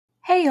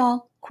Hey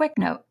y'all, quick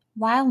note.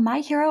 While My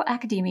Hero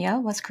Academia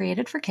was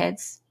created for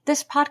kids,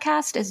 this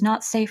podcast is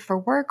not safe for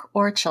work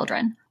or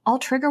children. All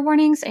trigger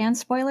warnings and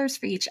spoilers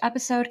for each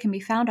episode can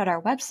be found at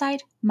our website,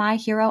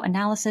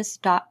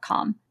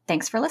 myheroanalysis.com.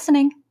 Thanks for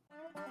listening.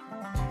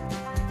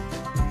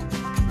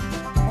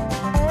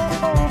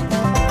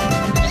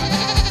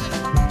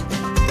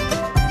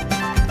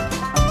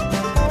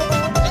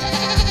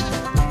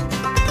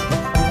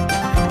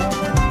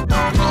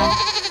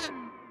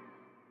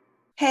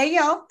 Hey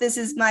y'all, this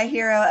is My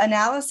Hero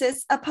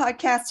Analysis, a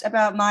podcast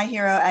about My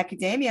Hero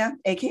Academia,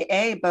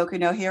 aka Boku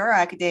no Hero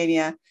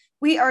Academia.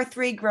 We are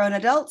three grown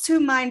adults who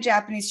mine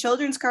Japanese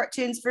children's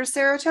cartoons for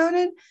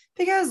serotonin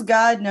because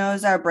God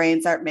knows our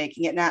brains aren't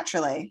making it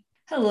naturally.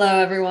 Hello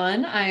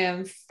everyone, I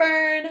am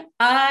Fern.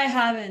 I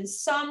have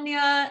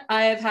insomnia,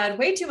 I have had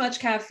way too much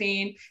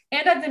caffeine,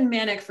 and I've been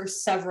manic for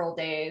several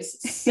days.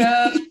 So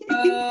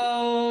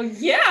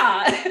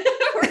yeah,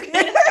 what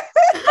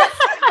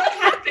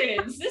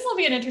happens? This will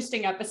be an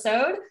interesting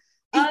episode.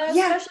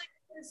 Especially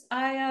because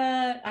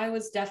I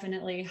was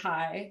definitely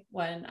high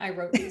when I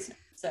wrote these,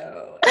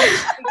 so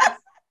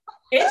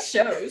it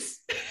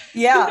shows.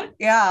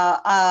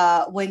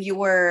 When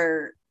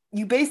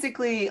you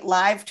basically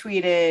live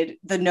tweeted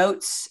the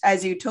notes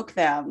as you took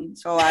them.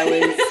 So I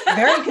was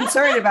very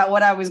concerned about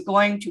what I was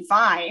going to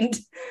find.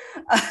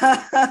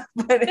 But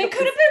it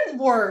could have been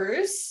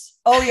worse.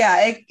 Oh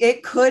yeah,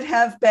 it could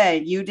have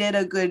been. You did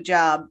a good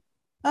job.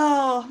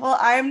 Oh, well,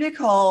 I'm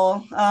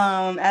Nicole.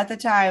 At the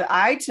time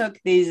I took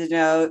these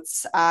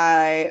notes,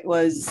 I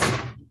was,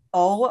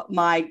 oh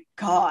my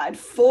God,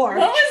 4.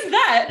 What was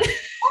that?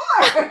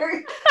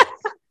 4.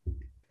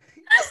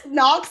 Just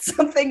knocked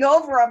something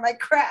over on my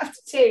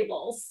craft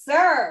table.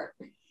 Sir,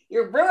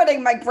 you're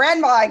ruining my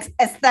grandma's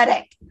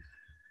aesthetic.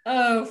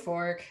 Oh,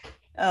 Fork.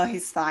 Oh,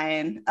 he's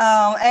fine.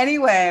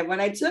 Anyway, when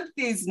I took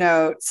these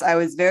notes, I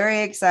was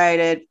very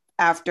excited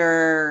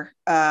after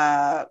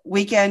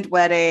weekend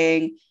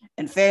wedding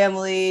and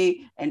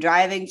family and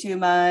driving too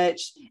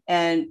much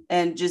and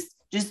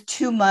just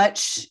too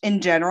much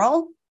in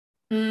general.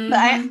 Mm-hmm.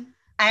 But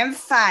I'm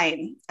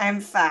fine.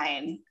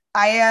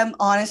 I am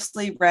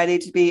honestly ready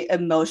to be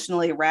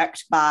emotionally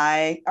wrecked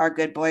by our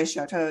good boy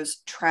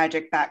Shoto's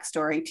tragic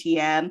backstory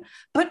TM.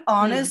 But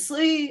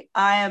honestly,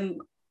 I am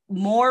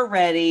more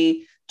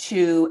ready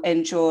to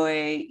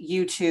enjoy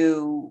you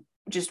two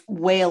just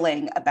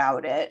wailing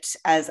about it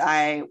as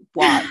I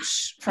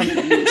watch from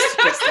the least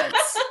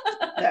distance.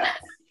 So.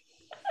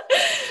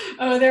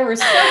 Oh, there were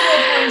several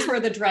points where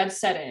the dread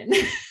set in.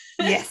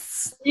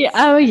 Yes. Yeah.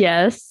 Oh,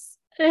 yes.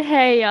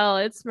 Hey, y'all,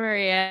 it's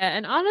Maria.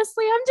 And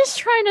honestly, I'm just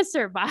trying to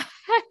survive.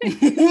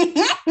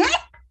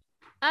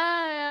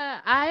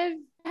 I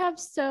have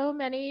so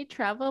many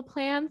travel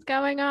plans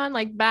going on,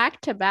 like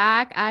back to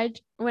back. At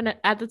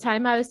the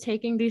time I was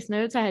taking these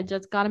notes, I had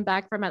just gotten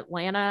back from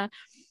Atlanta.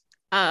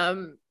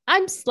 I'm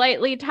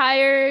slightly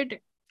tired.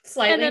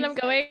 And then I'm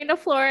going to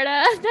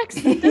Florida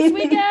this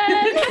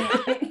weekend.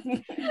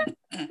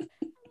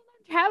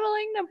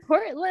 Traveling to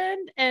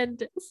Portland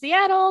and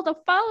Seattle the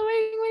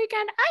following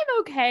weekend. I'm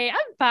okay.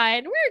 I'm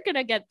fine. We're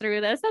gonna get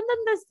through this. And then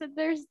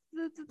there's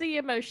the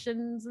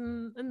emotions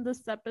in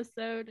this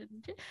episode.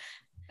 And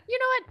you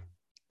know what?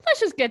 Let's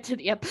just get to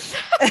the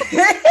episode.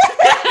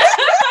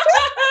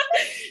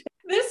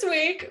 This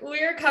week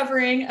we're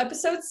covering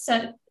episode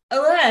 7.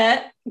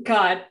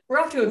 God, we're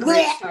off to a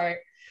great start.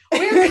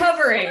 We're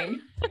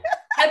covering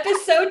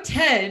episode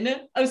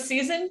 10 of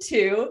season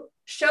 2.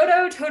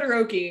 Shoto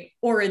Todoroki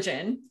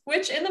Origin,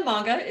 which in the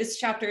manga is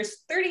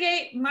chapters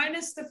 38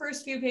 minus the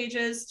first few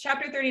pages,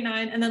 chapter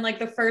 39, and then like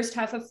the first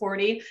half of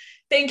 40.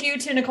 Thank you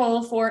to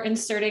Nicole for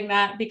inserting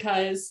that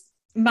because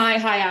my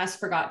high ass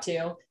forgot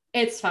to.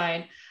 It's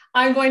fine.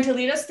 I'm going to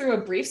lead us through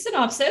a brief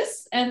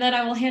synopsis, and then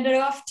I will hand it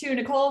off to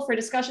Nicole for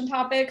discussion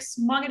topics,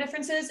 manga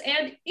differences,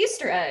 and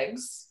Easter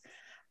eggs.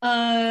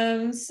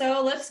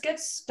 So let's get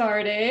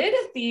started.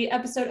 The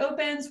episode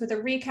opens with a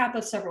recap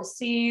of several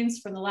scenes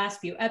from the last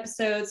few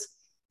episodes,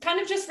 kind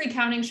of just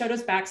recounting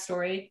Shoto's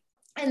backstory.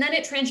 And then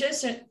it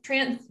transitions.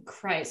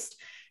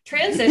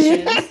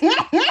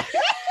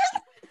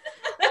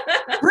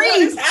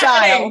 Breathe,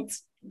 child.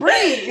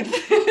 Breathe.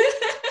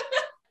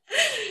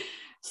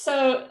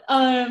 So,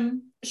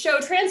 show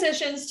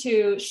transitions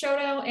to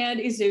Shoto and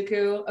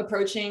Izuku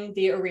approaching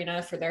the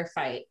arena for their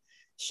fight.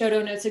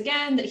 Shoto notes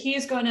again that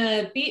he's going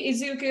to beat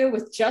Izuku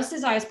with just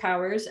his ice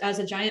powers as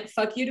a giant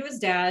fuck you to his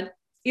dad.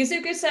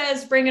 Izuku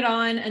says, bring it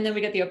on, and then we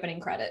get the opening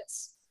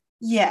credits.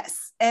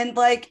 Yes, and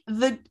like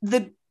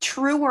the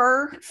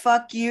truer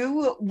fuck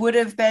you would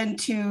have been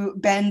to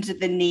bend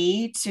the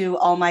knee to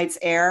All Might's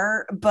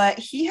heir, but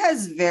he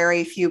has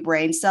very few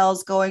brain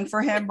cells going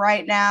for him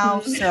right now,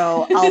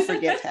 so I'll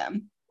forgive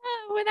him.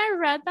 When I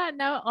read that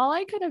note, all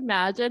I could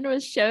imagine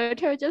was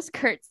Shoto just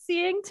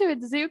curtsying to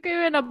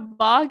Izuku in a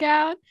ball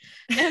gown.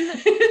 And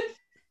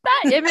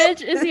that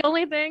image is the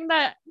only thing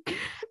that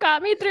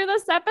got me through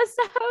this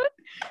episode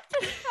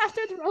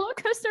after the roller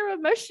coaster of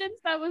emotions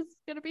that was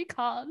going to be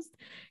caused,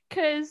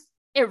 because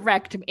it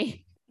wrecked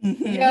me.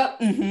 Yep.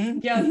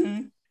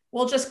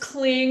 we'll just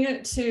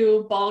cling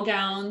to ball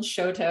gown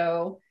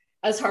Shoto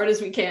as hard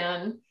as we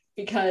can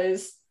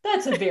because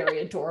that's a very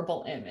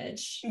adorable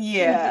image.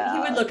 Yeah.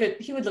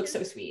 He would look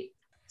so sweet.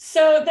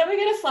 So then we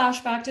get a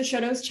flashback to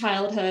Shoto's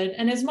childhood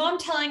and his mom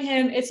telling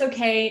him it's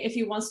okay if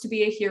he wants to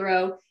be a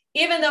hero,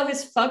 even though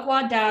his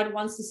fuckwad dad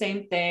wants the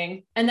same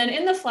thing. And then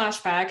in the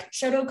flashback,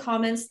 Shoto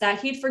comments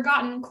that he'd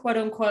forgotten, quote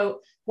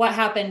unquote, what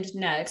happened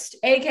next,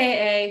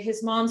 aka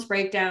his mom's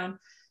breakdown,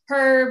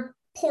 her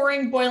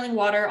pouring boiling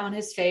water on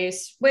his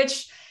face,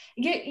 which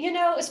you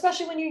know,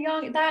 especially when you're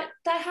young, that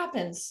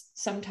happens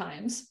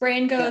sometimes.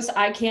 Brain goes,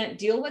 I can't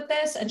deal with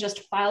this, and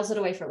just files it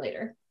away for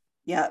later.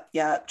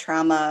 Yep.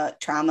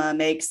 Trauma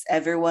makes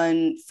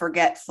everyone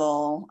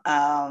forgetful.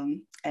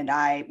 And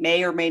I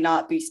may or may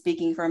not be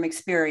speaking from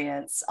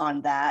experience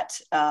on that.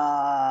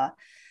 But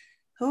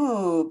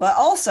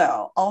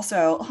also,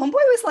 Homeboy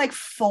was like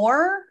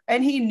 4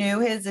 and he knew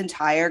his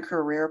entire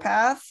career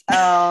path.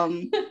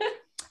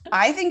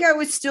 I think I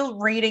was still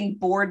reading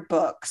board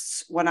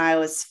books when I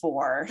was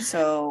 4.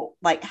 So,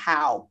 like,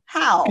 how?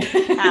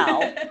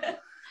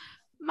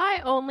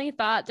 My only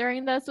thought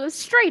during this was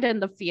straight in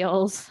the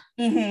feels.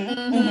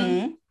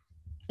 Yeah,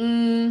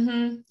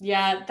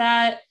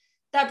 that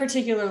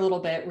particular little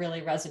bit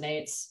really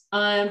resonates.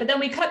 But then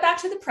we cut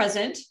back to the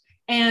present,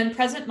 and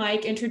present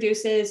Mike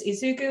introduces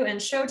Izuku and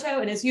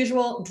Shoto in his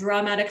usual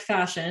dramatic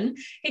fashion.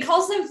 He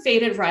calls them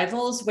fated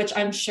rivals, which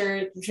I'm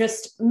sure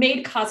just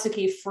made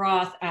Katsuki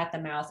froth at the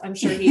mouth. I'm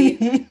sure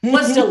he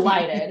was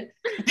delighted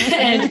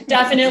and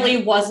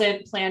definitely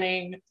wasn't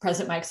planning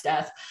present Mike's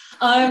death.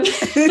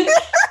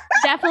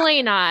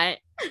 Definitely not.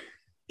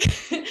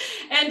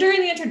 And during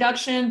the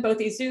introduction, both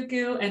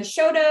Izuku and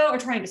Shoto are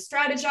trying to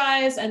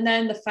strategize, and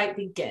then the fight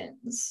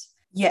begins.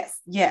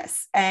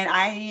 Yes. And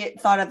I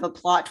thought of a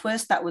plot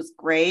twist that was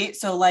great.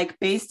 So, like,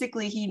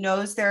 basically he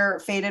knows they're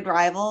fated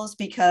rivals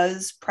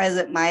because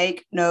present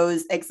Mike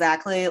knows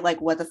exactly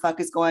like what the fuck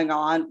is going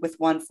on with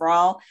One for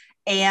All.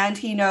 And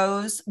he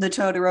knows the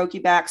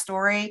Todoroki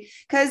backstory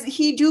because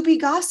he do be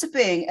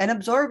gossiping and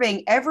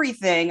absorbing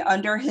everything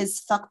under his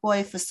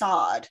fuckboy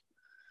facade.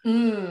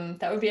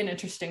 That would be an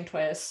interesting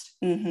twist.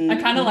 I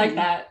kind of like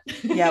that.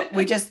 Yeah,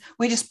 we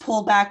just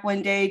pull back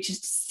one day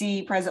just to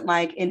see present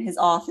Mike in his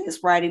office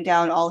writing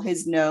down all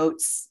his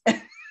notes.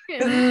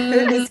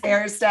 His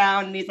hair's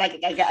down, and he's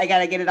like, I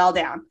gotta get it all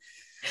down.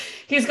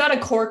 He's got a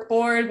cork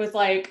board with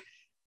like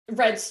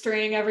red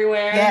string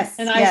everywhere. Yes,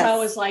 and Aizawa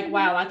was like,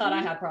 "Wow, I thought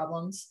I had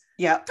problems."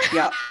 Yep.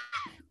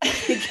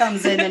 He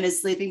comes in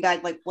his sleeping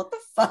bag, like, "What the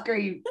fuck are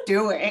you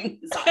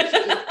doing?"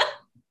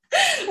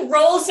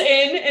 Rolls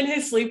in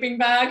his sleeping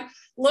bag,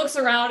 looks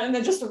around, and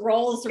then just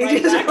rolls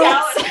right back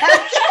out.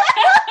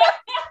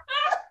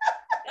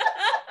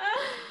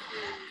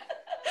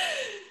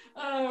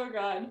 Oh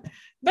god.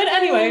 But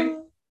anyway,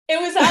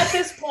 it was at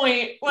this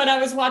point when I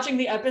was watching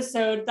the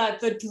episode that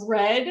the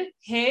dread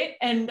hit,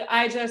 and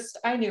I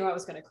knew I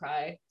was gonna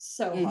cry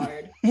so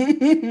hard.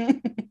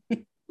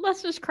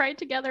 Let's just cry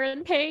together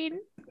in pain.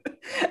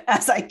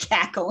 As I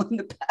cackle in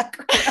the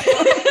background.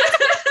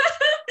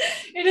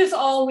 It is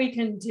all we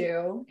can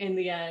do in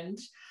the end.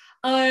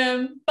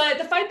 But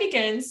the fight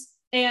begins,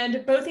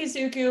 and both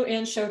Izuku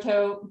and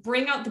Shoto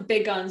bring out the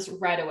big guns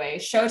right away.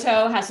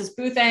 Shoto has his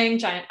Boothang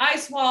giant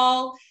ice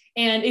wall,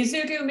 and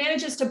Izuku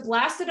manages to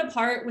blast it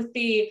apart with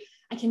I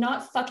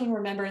cannot fucking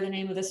remember the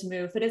name of this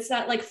move, but it's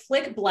that like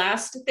flick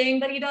blast thing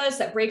that he does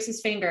that breaks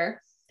his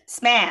finger.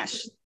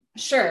 Smash.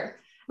 Sure.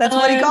 That's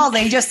what he calls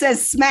it. He just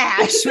says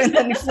smash and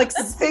then he flicks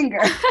his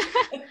finger.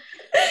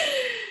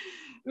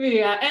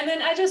 Yeah, and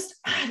then I just,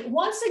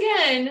 once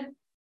again,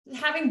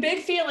 having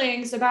big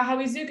feelings about how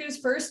Izuku's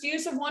first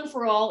use of One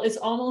for All is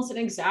almost an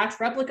exact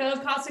replica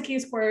of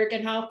Katsuki's quirk,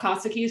 and how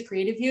Katsuki's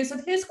creative use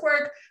of his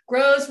quirk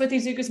grows with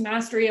Izuku's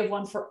mastery of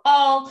One for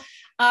All.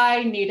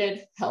 I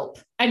needed help.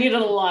 I needed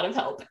a lot of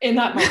help in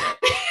that moment.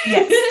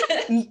 Yes.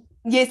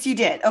 Yes, you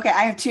did. Okay,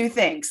 I have 2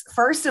 things.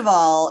 First of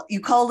all,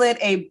 you called it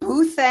a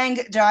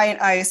Boothang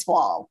giant ice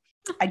wall.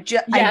 I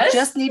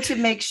just need to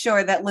make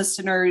sure that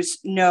listeners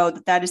know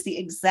that is the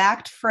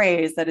exact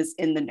phrase that is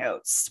in the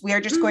notes. We are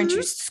just going to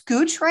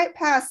scooch right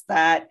past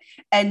that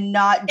and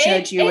not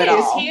judge you at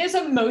all. He is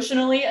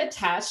emotionally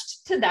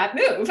attached to that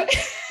move.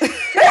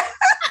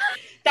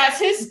 That's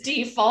his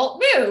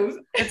default move.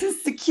 It's a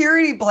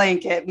security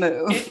blanket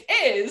move. It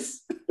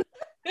is.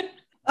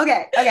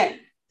 Okay.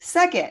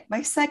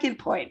 My second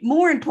point,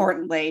 more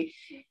importantly,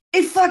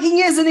 it fucking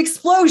is an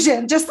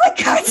explosion, just like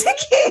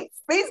Katsuki.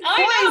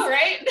 I know,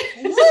 right?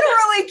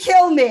 Literally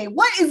kill me.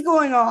 What is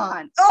going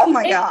on? Oh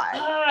my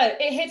God.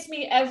 It hits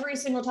me every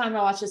single time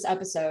I watch this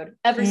episode.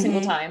 Every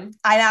single time.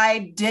 And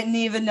I didn't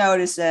even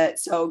notice it.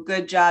 So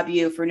good job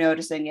you for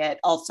noticing it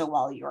also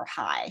while you were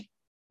high.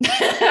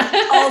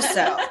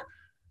 Also,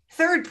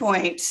 third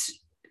point,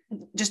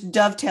 just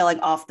dovetailing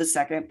off the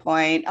second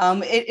point,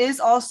 it is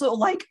also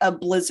like a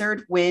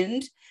blizzard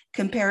wind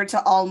compared to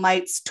All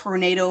Might's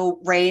tornado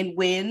rain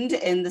wind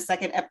in the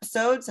second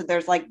episode. So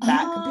there's like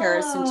that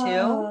comparison too.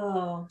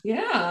 Oh,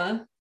 yeah.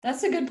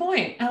 That's a good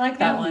point. I like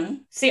that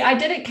one. See, I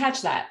didn't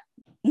catch that.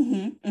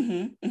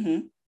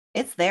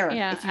 It's there.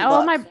 Yeah, if you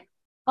look.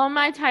 all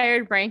my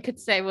tired brain could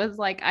say was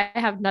like, I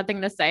have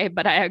nothing to say,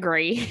 but I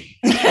agree.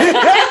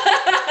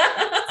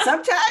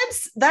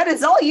 Sometimes that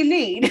is all you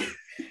need.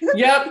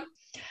 Yep.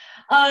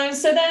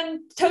 So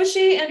then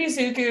Toshi and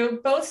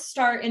Izuku both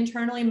start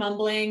internally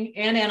mumbling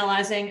and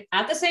analyzing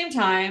at the same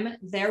time.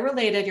 They're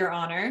related, Your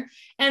Honor.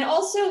 And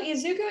also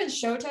Izuku and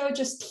Shoto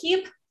just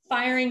keep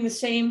firing the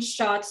same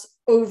shots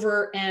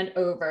over and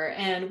over.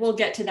 And we'll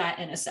get to that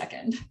in a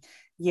second.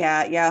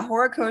 Yeah.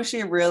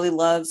 Horikoshi really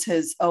loves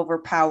his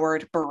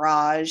overpowered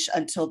barrage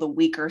until the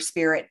weaker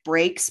spirit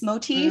breaks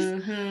motif.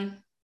 Mm-hmm.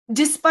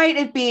 Despite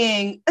it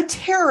being a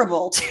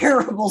terrible,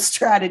 terrible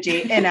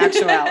strategy in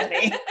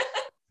actuality.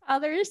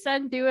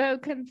 Father-son duo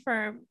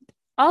confirmed.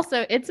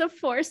 Also, it's a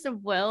force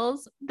of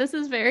wills. This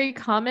is very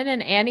common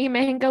in anime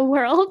manga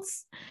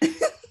worlds.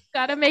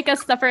 Gotta make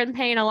us suffer in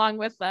pain along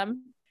with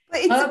them.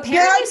 But it's a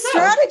bad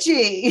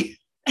strategy.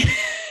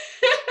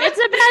 It's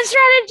a bad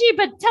strategy,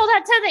 but tell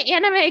that to the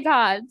anime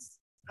gods.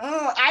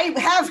 Oh, I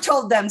have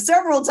told them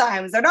several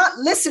times. They're not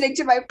listening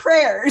to my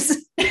prayers.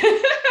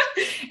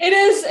 It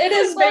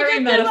is very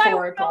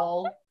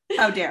metaphorical.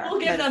 How dare. We'll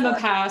give them a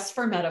pass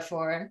for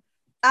metaphor.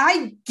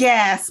 I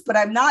guess, but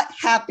I'm not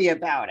happy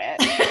about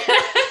it.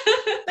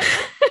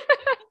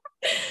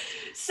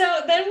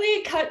 So then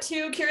we cut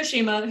to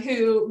Kirishima,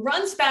 who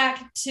runs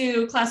back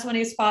to Class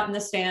 1A's spot in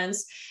the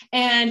stands,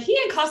 and he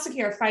and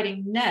Katsuki are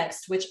fighting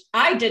next, which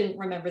I didn't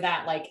remember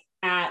that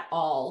at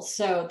all.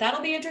 So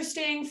that'll be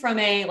interesting from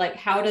a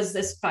how does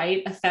this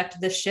fight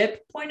affect the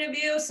ship point of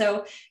view.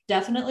 So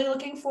definitely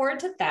looking forward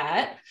to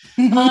that.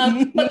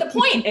 But the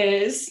point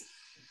is,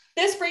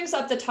 this brings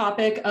up the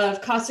topic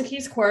of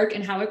Katsuki's quirk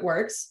and how it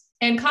works.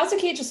 And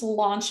Katsuki just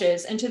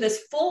launches into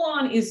this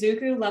full-on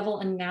Izuku level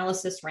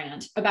analysis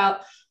rant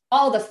about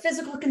all the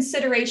physical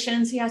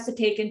considerations he has to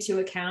take into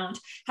account,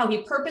 how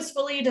he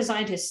purposefully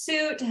designed his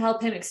suit to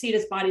help him exceed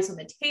his body's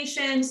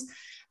limitations.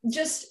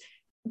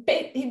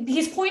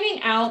 He's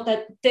pointing out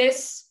that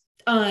this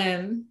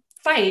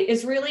fight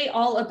is really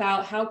all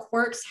about how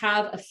quirks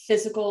have a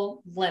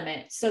physical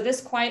limit. So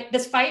this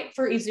fight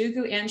for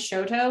Izuku and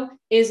Shoto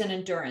is an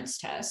endurance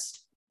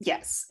test.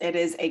 Yes, it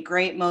is a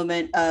great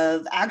moment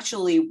of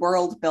actually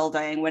world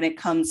building when it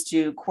comes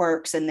to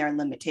quirks and their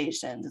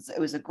limitations. It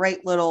was a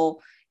great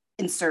little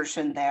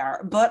insertion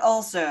there. But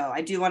also,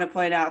 I do want to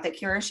point out that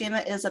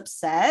Kirishima is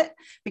upset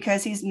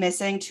because he's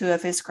missing two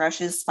of his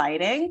crushes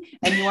fighting,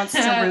 and he wants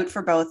to root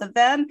for both of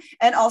them.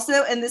 And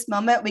also, in this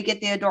moment, we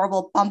get the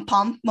adorable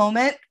pom-pom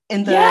moment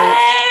in the...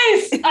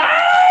 Yes! It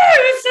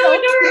was so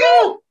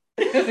adorable!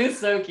 It was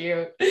so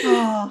cute.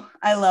 Oh,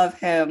 I love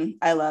him.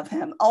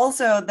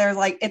 Also, they're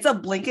it's a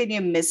blink and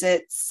you miss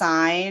it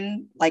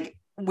sign,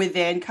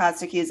 within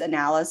Katsuki's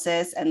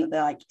analysis, and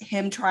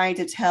him trying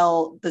to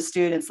tell the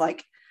students,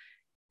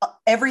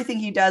 everything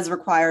he does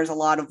requires a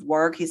lot of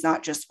work. He's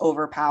not just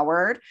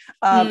overpowered,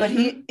 but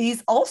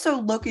he's also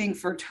looking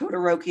for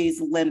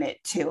Todoroki's limit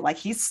too.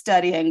 He's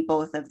studying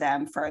both of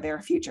them for their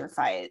future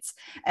fights,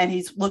 and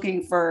he's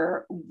looking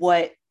for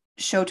what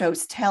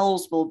Shoto's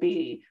tells will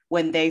be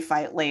when they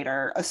fight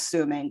later,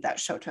 assuming that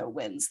Shoto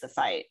wins the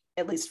fight,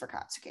 at least for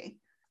Katsuki.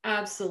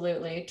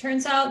 Absolutely.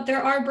 Turns out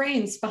there are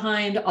brains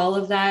behind all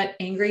of that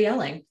angry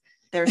yelling.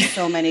 There's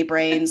so many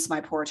brains,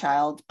 my poor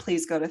child.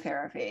 Please go to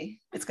therapy.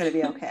 It's going to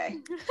be okay.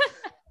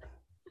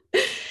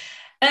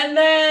 And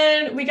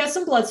then we got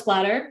some blood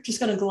splatter. Just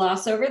going to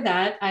gloss over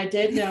that. I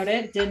did note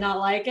it, did not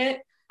like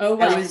it. Oh,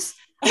 well.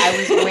 I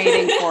was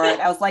waiting for it.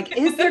 I was like,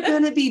 is there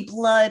going to be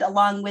blood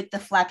along with the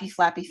flappy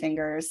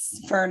fingers?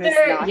 Fern is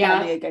not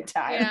having a good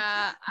time.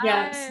 Yeah.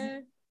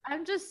 Yes.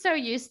 I'm just so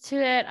used to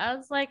it. I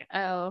was like,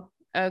 oh,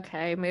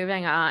 okay,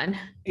 moving on.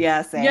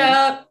 Yeah, same.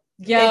 Yep.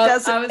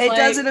 It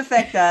doesn't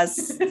affect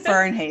us.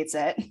 Fern hates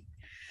it.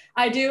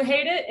 I do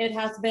hate it. It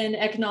has been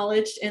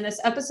acknowledged in this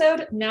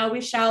episode. Now we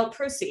shall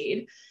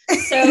proceed.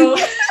 So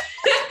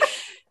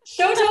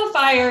Shoto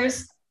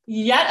fires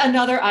yet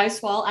another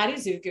ice wall at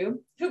Izuku,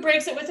 who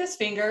breaks it with his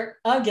finger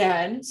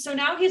again. So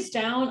now he's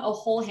down a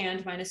whole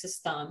hand minus his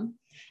thumb.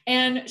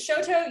 And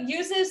Shoto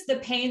uses the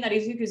pain that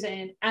Izuku's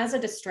in as a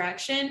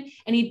distraction,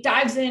 and he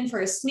dives in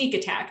for a sneak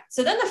attack.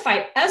 So then the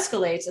fight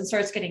escalates and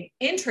starts getting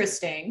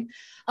interesting.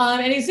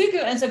 And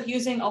Izuku ends up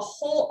using a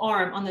whole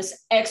arm on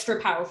this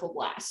extra powerful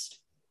blast.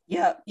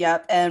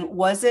 Yep. And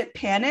was it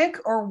panic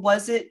or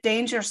was it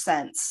danger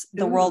sense?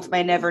 The world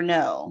may never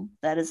know.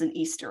 That is an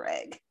Easter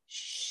egg.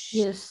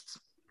 Yes.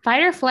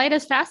 Fight or flight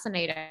is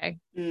fascinating.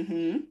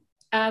 Mm-hmm.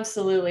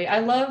 Absolutely. I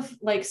love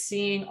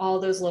seeing all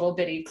those little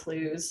bitty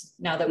clues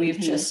now that we've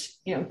just,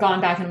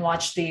 gone back and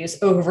watched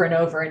these over and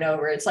over and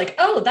over. It's like,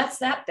 oh, that's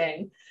that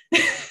thing.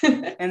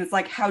 And it's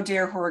like, how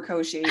dare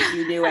Horikoshi?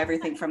 You knew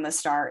everything from the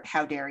start.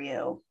 How dare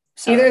you?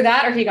 So, either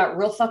that or he got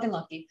real fucking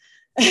lucky.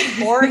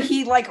 Or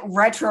he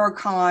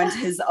retroconned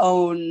his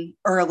own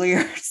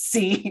earlier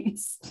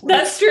scenes.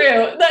 That's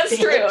true.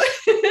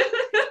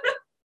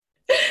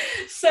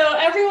 So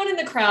everyone in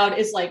the crowd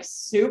is like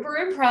super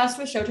impressed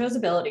with Shoto's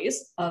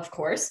abilities, of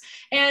course.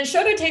 And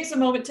Shoto takes a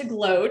moment to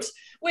gloat,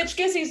 which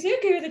gives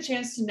Izuku the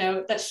chance to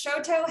note that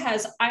Shoto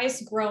has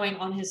ice growing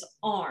on his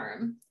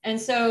arm.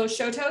 And so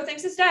Shoto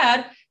thanks his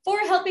dad for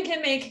helping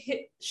him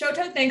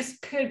Shoto thanks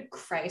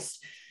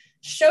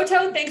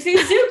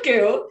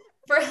Izuku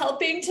for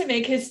helping to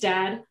make his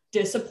dad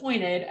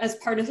disappointed as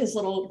part of his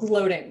little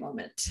gloating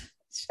moment.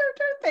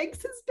 Shoto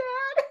thanks his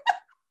dad.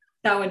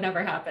 That would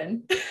never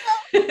happen.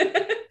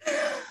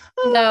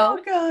 No.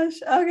 Oh gosh.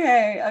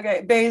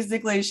 Okay.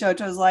 Basically,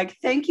 Shoto's like,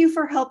 thank you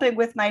for helping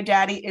with my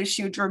daddy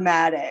issue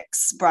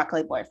dramatics,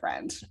 broccoli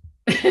boyfriend.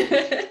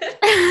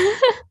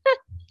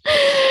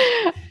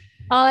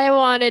 All I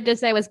wanted to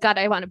say was, God,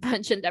 I want to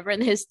punch Endeavor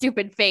in his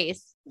stupid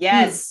face.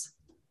 Yes.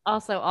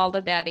 Also, all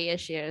the daddy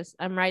issues.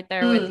 I'm right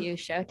there with you,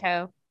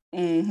 Shoto.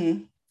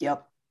 Mm-hmm.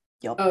 Yep.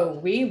 Oh,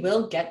 we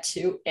will get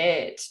to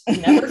it.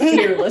 Never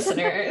fear,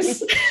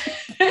 listeners.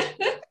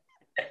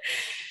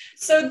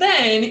 So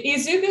then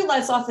Izuku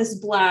lets off this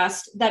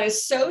blast that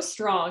is so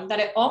strong that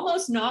it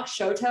almost knocks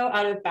Shoto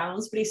out of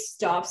bounds, but he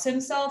stops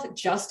himself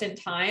just in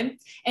time.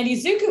 And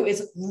Izuku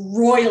is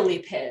royally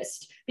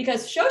pissed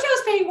because Shoto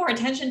is paying more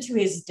attention to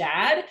his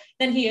dad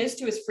than he is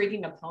to his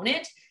freaking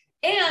opponent.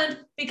 And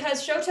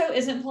because Shoto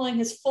isn't pulling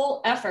his full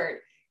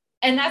effort.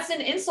 And that's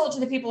an insult to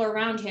the people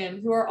around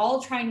him who are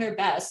all trying their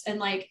best. And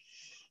like,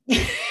 at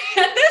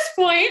this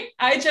point,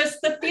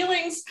 the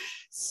feelings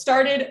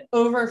started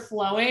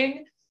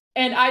overflowing.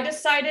 And I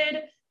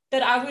decided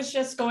that I was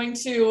just going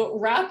to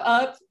wrap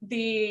up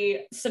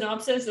the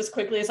synopsis as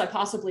quickly as I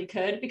possibly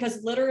could,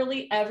 because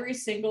literally every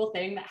single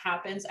thing that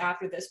happens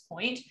after this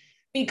point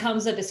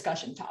becomes a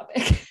discussion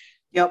topic.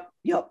 Yep.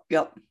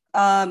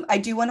 I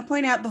do want to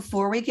point out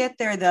before we get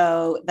there,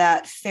 though,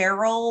 that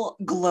feral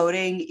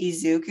gloating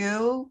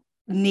Izuku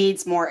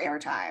needs more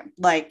airtime.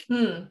 Like,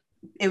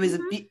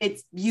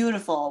 it's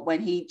beautiful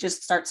when he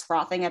just starts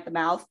frothing at the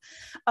mouth.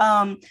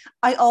 I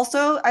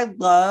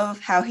love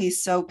how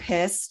he's so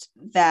pissed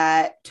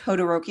that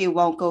Todoroki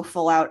won't go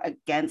full out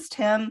against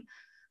him,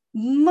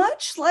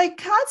 much like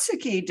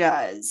Katsuki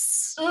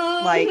does.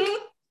 Like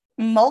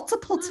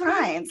multiple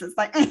times. It's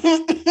like,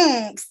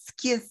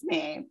 excuse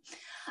me.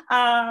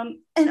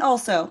 And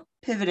also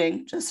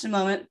pivoting just a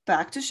moment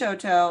back to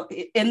Shoto,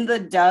 in the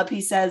dub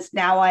he says,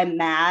 now I'm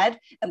mad,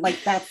 and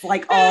like that's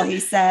like all he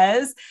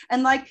says.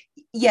 And like,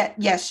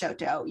 yes,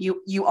 Shoto,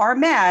 you are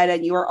mad,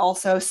 and you are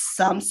also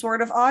some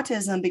sort of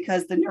autism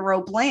because the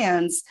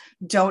neuroglands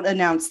don't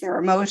announce their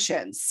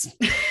emotions.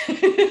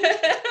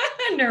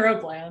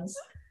 Neuroglands.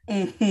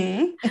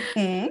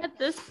 At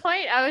this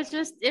point, I was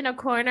just in a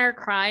corner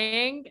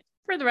crying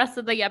for the rest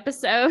of the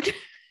episode.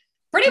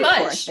 Pretty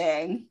Poor much.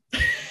 thing.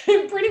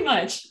 Pretty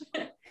much.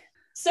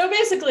 So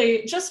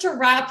basically, just to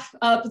wrap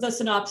up the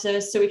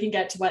synopsis so we can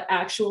get to what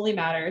actually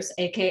matters,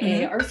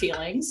 aka our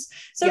feelings.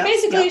 So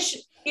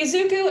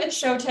Izuku and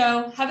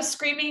Shoto have a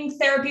screaming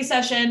therapy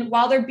session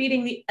while they're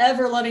beating the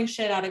ever-loving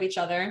shit out of each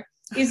other.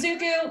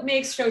 Izuku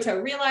makes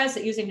Shoto realize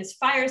that using his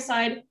fire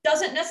side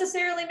doesn't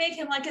necessarily make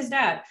him like his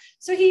dad.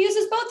 So he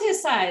uses both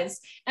his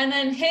sides. And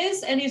then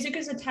his and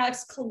Izuku's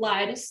attacks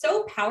collide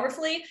so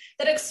powerfully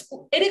that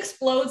it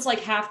explodes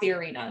like half the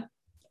arena.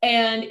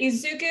 And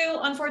Izuku,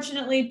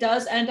 unfortunately,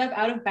 does end up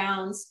out of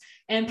bounds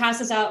and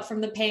passes out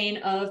from the pain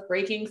of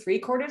breaking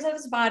 3/4 of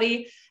his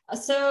body.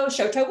 So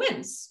Shoto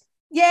wins.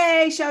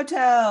 Yay,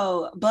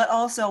 Shoto! But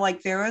also,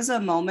 like, there was a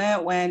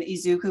moment when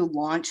Izuku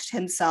launched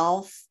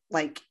himself,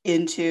 like,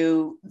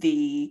 into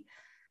the,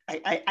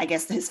 I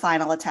guess, his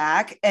final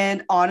attack.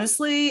 And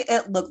honestly,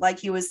 it looked like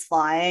he was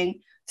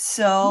flying.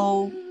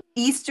 So,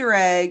 Easter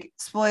egg,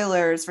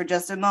 spoilers for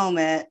just a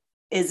moment.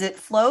 Is it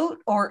float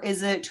or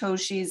is it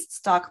Toshi's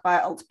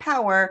stockpiled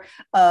power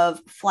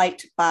of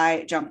flight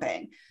by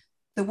jumping?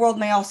 The world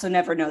may also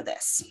never know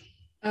this.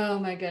 Oh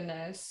my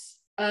goodness.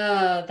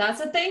 That's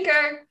a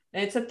thinker.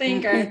 It's a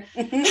thinker.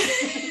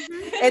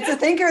 It's a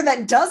thinker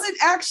that doesn't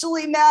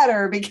actually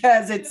matter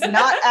because it's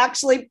not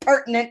actually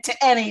pertinent to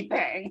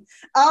anything.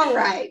 All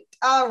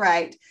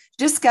right.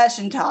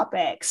 Discussion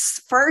topics.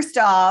 First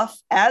off,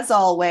 as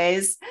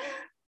always,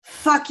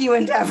 fuck you,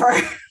 Endeavor.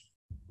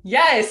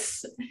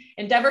 Yes.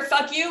 Endeavor,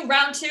 fuck you.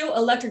 Round 2,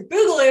 Electric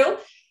Boogaloo.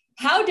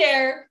 How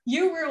dare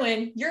you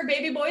ruin your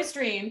baby boy's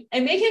dream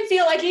and make him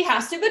feel like he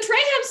has to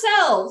betray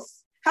himself?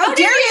 How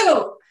dare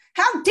you?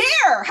 How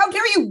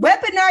dare you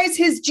weaponize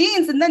his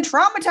genes and then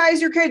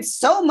traumatize your kids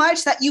so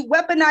much that you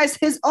weaponize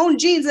his own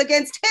genes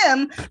against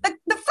him? The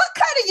fuck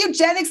kind of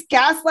eugenics,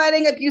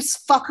 gaslighting, abuse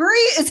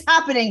fuckery is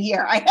happening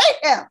here? I hate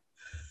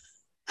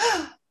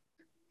him.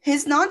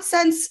 His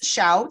nonsense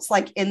shouts,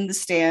 like in the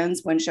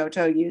stands when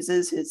Shoto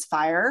uses his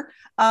fire,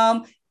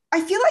 I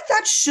feel like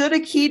that should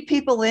have keyed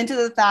people into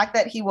the fact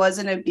that he was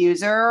an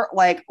abuser,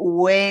 like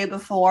way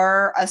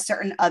before a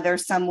certain other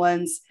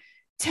someone's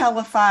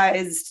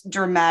televised,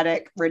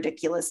 dramatic,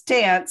 ridiculous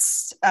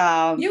dance.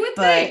 You would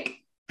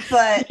think.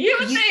 But you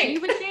would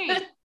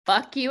think.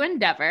 Fuck you,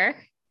 Endeavor.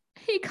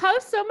 He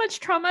caused so much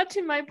trauma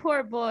to my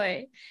poor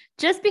boy.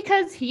 Just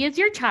because he is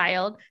your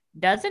child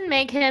doesn't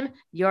make him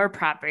your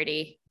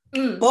property.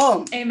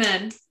 Boom.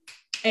 Amen.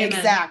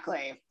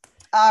 Exactly.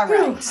 All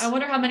right. Whew, I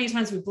wonder how many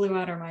times we blew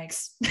out our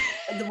mics.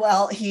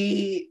 Well,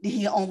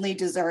 he only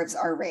deserves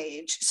our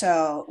rage.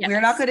 So Yes. we're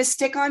not going to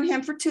stick on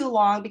him for too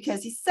long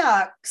because he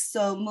sucks.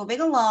 So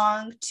moving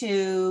along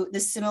to the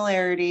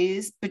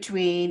similarities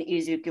between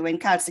Izuku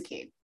and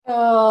Katsuki.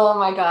 Oh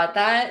my God,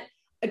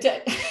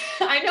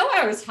 I know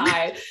I was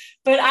high,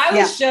 but I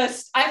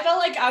was I felt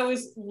like I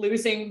was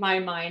losing my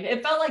mind.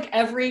 It felt like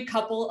every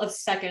couple of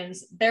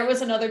seconds there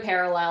was another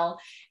parallel.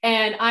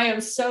 And I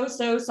am so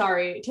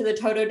sorry to the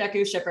Todo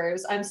Deku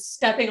shippers. I'm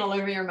stepping all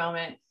over your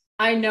moment.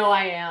 I know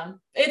I am.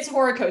 It's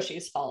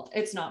Horikoshi's fault.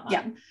 It's not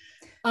mine.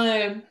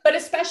 Yeah. But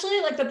especially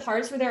like the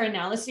parts where their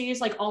analyses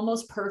like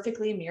almost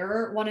perfectly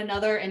mirror one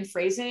another in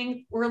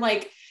phrasing were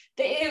like,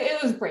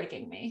 it was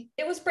breaking me.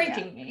 It was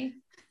breaking me.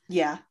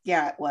 Yeah,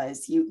 it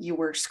was. You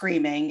were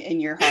screaming in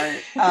your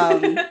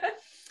heart.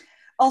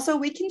 Also,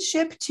 we can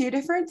ship two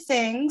different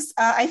things.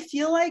 I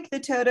feel like the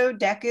Todo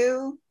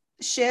Deku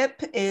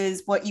ship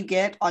is what you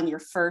get on your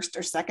first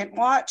or second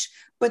watch,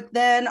 but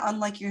then on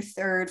like your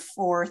third,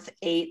 fourth,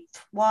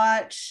 eighth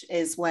watch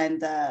is when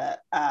the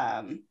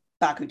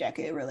Baku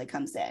Deku really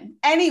comes in.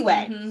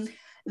 Anyway,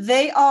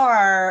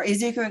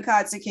 Izuku and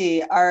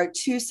Katsuki are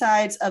two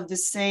sides of the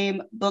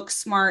same book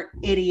smart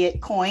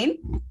idiot coin.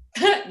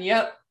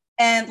 Yep.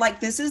 And like,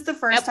 this is the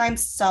first time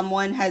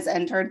someone has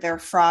entered their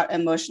fraught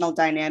emotional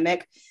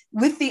dynamic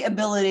with the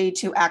ability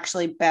to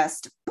actually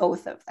best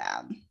both of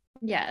them.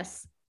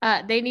 Yes.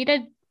 They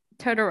needed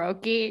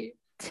Todoroki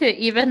to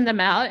even them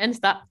out and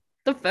stop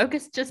the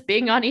focus just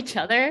being on each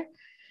other.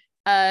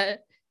 Shota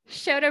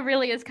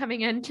really is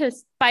coming in to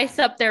spice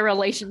up their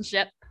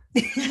relationship.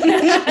 He's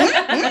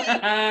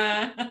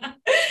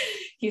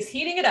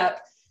heating it up.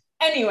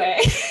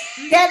 Anyway.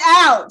 Get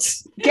out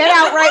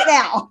right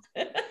now.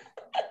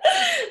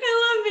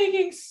 I love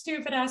making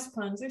stupid ass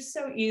puns. They're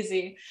so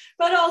easy.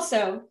 But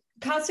also,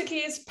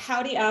 Katsuki's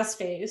pouty ass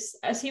face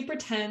as he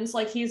pretends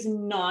like he's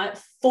not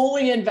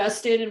fully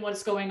invested in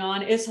what's going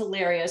on is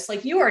hilarious.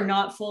 Like, you are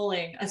not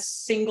fooling a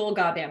single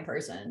goddamn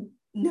person.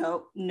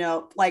 No.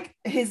 Like,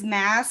 his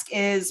mask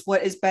is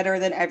what is better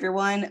than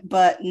everyone,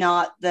 but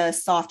not the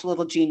soft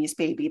little genius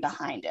baby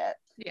behind it.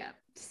 Yeah.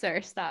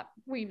 Sir, stop.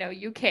 We know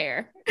you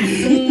care.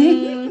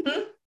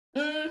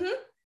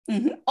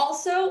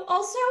 Also,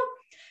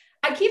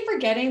 I keep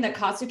forgetting that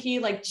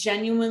Katsuki like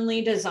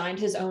genuinely designed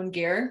his own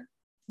gear.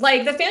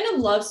 Like, the fandom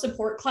loves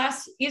support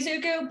class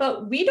Izuku,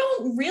 but we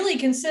don't really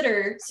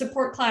consider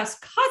support class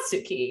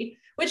Katsuki,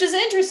 which is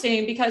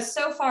interesting because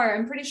so far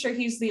I'm pretty sure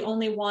he's the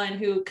only one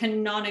who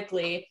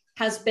canonically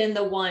has been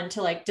the one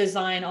to like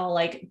design all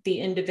like the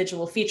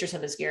individual features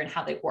of his gear and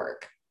how they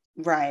work.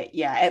 Right.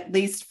 Yeah. At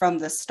least from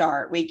the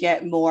start, we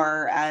get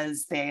more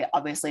as they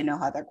obviously know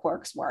how their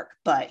quirks work.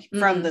 But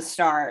from the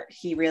start,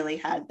 he really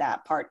had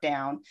that part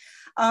down.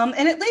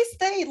 And at least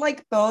they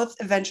like both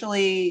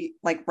eventually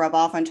like rub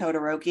off on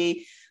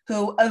Todoroki,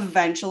 who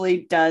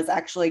eventually does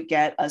actually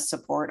get a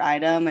support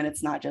item. And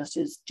it's not just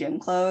his gym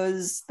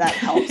clothes that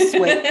helps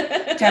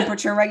with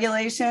temperature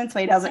regulation. So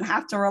he doesn't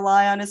have to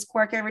rely on his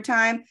quirk every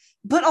time.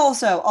 But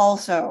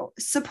also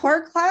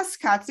support class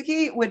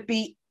Katsuki would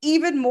be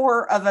even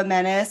more of a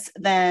menace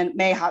than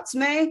Mei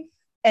Hatsume,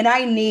 and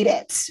I need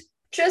it.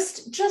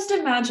 Just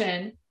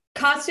imagine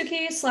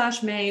Katsuki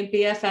 / Mei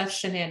BFF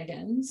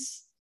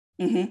shenanigans.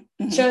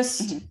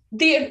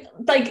 The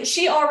like,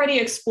 she already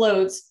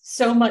explodes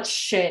so much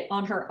shit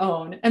on her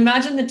own.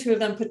 Imagine the two of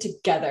them put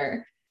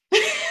together.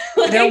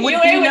 Like, there would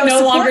UA would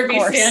no longer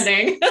course. be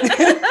standing.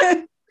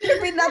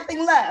 There'd be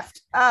nothing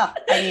left. I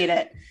need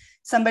it.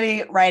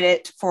 Somebody write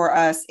it for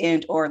us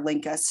and or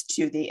link us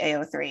to the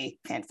AO3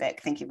 fanfic.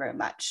 Thank you very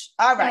much.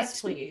 All right.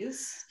 Yes,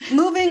 please.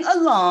 Moving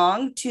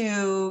along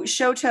to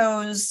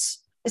Shoto's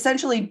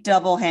essentially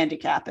double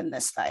handicap in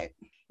this fight.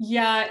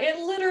 Yeah, it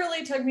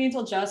literally took me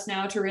until just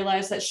now to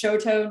realize that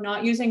Shoto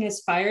not using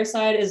his fire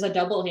side is a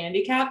double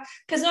handicap,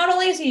 because not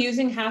only is he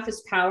using half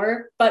his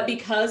power, but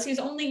because he's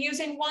only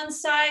using one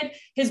side,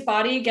 his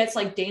body gets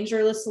like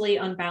dangerously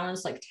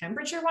unbalanced like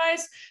temperature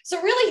wise.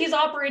 So really he's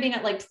operating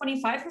at like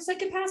 25%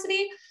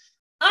 capacity.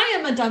 I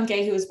am a dumb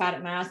gay who is bad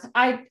at math.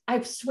 I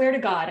swear to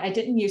God, I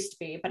didn't used to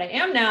be, but I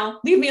am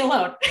now. Leave me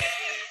alone.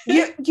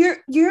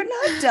 You're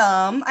not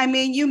dumb. I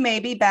mean, you may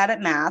be bad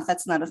at math.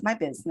 That's none of my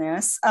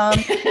business.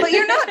 But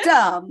you're not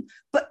dumb.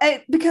 But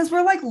because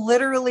we're like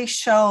literally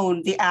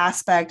shown the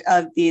aspect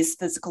of these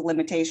physical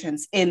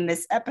limitations in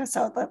this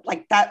episode.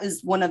 Like, that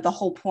is one of the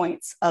whole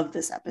points of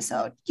this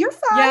episode. You're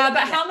fine. Yeah,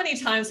 but how many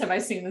times have I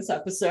seen this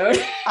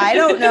episode? I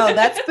don't know.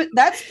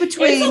 That's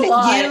between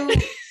you.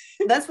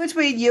 That's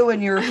between you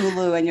and your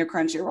Hulu and your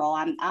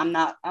Crunchyroll. I'm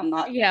not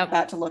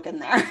about to look in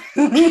there.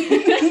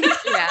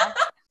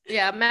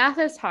 Yeah, math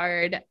is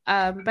hard.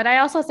 But I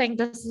also think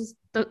this is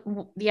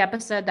the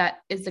episode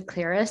that is the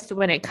clearest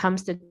when it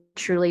comes to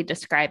truly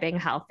describing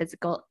how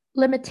physical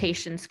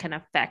limitations can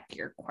affect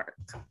your quirk.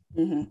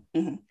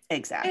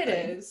 Exactly. It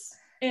is.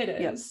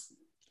 Yep.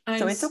 I'm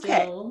so it's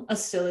okay. A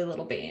silly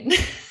little bean.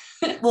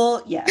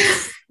 Well,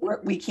 yes,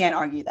 we can't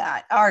argue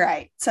that. All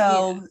right.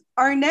 So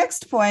our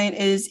next point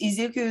is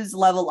Izuku's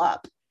level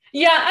up.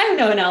 Yeah, I have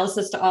no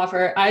analysis to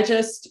offer. I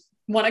just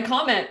want to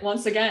comment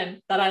once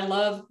again that I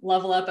love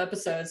level up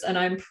episodes, and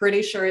I'm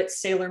pretty sure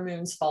it's Sailor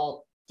Moon's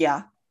fault.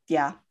 Yeah,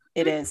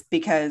 it is,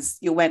 because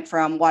you went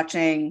from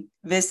watching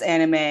this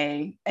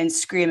anime and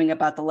screaming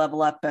about the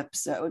level up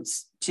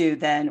episodes to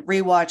then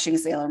rewatching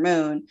Sailor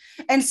Moon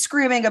and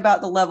screaming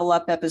about the level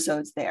up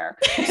episodes there.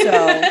 So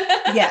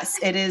yes,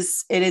 it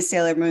is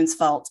Sailor Moon's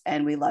fault,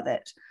 and we love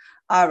it.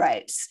 All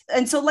right.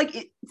 And so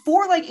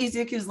for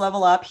Izuku's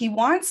level up, he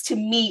wants to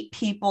meet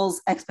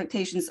people's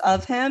expectations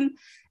of him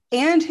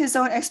and his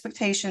own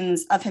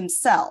expectations of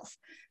himself.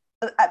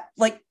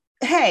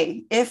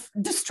 Hey, if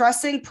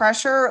distressing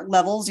pressure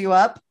levels you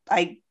up,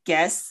 I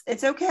guess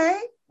it's okay,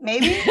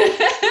 maybe.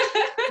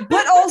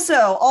 But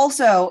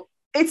also,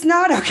 it's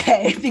not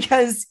okay,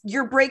 because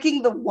you're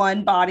breaking the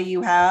one body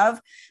you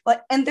have.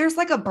 And there's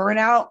a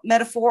burnout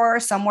metaphor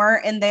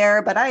somewhere in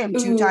there, but I am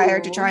too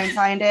tired to try and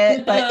find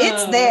it. But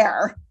it's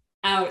there.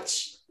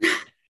 Ouch.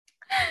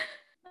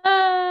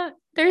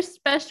 They're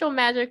special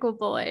magical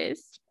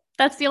boys.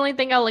 That's the only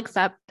thing I'll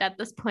accept at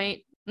this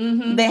point.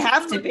 Mm-hmm. They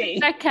have to be.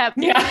 That kept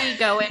me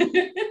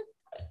going.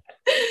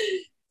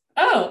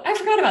 Oh, I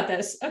forgot about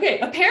this. Okay,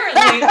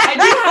 apparently I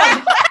do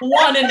have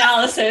one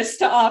analysis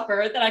to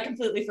offer that I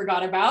completely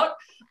forgot about.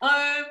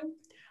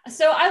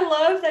 So I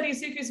love that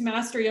Izuku's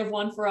mastery of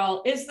One for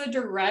All is the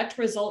direct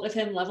result of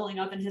him leveling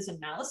up in his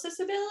analysis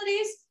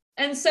abilities.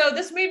 And so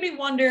this made me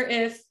wonder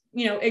if,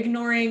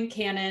 ignoring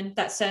canon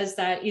that says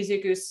that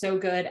Izuku's so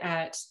good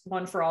at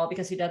One for All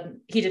because he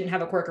didn't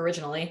have a quirk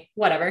originally,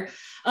 whatever.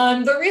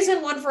 I'm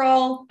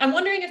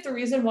wondering if the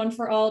reason One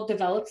for All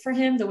developed for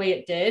him the way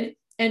it did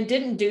and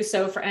didn't do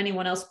so for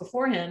anyone else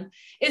before him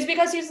is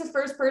because he's the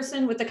first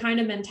person with the kind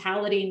of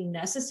mentality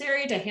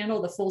necessary to handle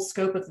the full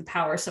scope of the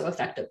power so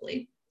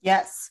effectively.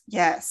 Yes.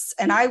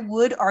 And I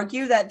would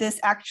argue that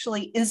this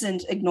actually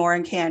isn't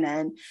ignoring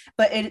canon,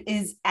 but it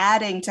is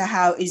adding to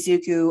how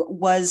Izuku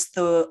was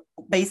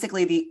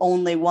basically the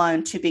only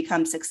one to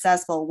become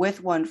successful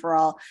with One for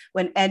All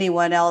when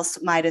anyone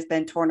else might have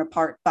been torn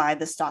apart by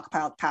the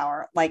stockpiled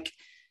power.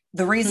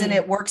 The reason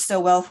it works so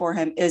well for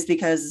him is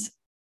because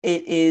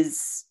it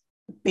is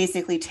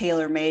basically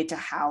tailor-made to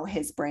how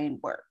his brain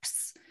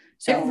works.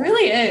 So it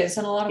really is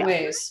in a lot of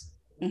ways.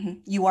 Mm-hmm.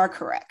 You are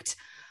correct.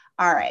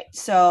 All right.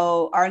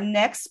 So our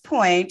next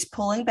point,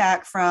 pulling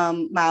back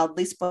from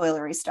mildly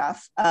spoilery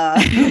stuff,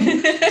 as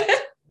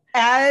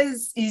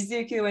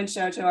Izuku and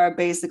Shoto are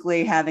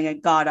basically having a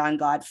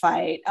god-on-god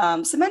fight,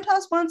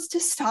 Cementos wants to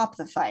stop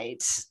the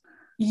fight.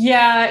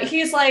 Yeah,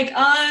 he's like,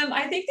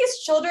 I think these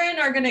children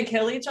are gonna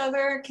kill each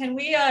other. Can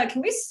we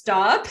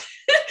stop?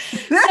 So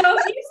he's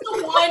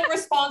the one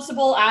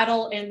responsible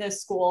adult in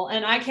this school,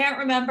 and I can't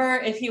remember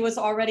if he was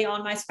already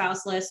on my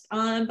spouse list,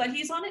 but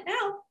he's on it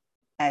now.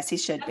 As he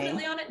should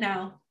Definitely be. on it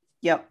now.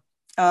 Yep.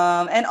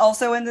 And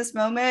also in this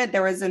moment,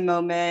 there was a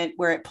moment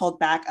where it pulled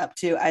back up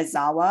to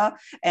Aizawa,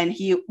 and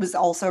he was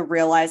also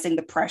realizing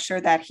the pressure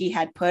that he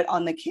had put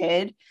on the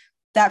kid.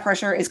 That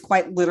pressure is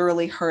quite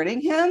literally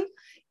hurting him,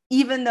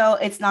 even though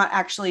it's not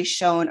actually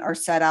shown or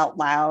said out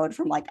loud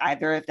from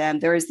either of them.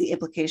 There is the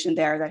implication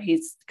there that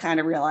he's kind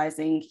of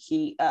realizing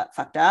he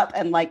fucked up,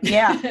 and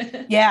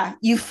yeah,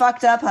 you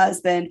fucked up,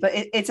 husband, but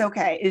it's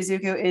okay.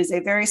 Izuku is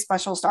a very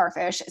special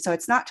starfish, so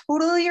it's not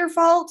totally your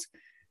fault,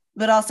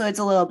 but also it's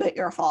a little bit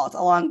your fault,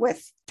 along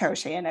with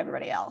Toshi and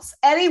everybody else.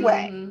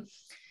 Anyway,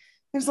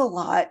 there's a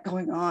lot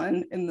going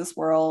on in this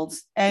world.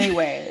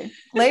 Anyway,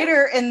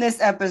 later in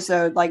this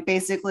episode,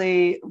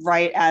 basically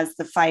right as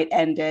the fight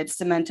ended,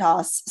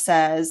 Cementos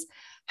says,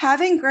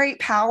 having great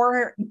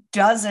power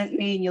doesn't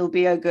mean you'll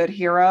be a good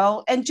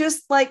hero. And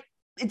just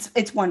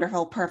it's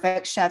wonderful,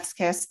 perfect, chef's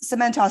kiss.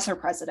 Cementos for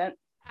president.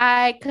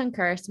 I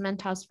concur.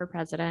 Cementos for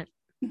president.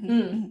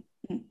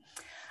 Mm-hmm.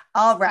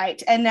 All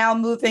right. And now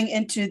moving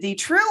into the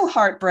true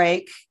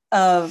heartbreak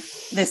of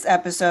this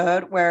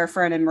episode, where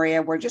Fern and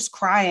Maria were just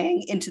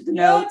crying into the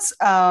notes.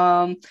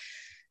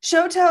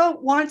 Shoto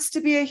wants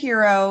to be a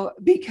hero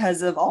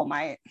because of All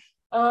Might.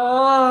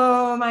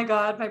 Oh my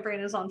God, my brain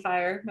is on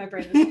fire. And I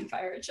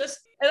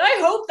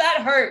hope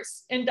that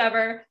hurts,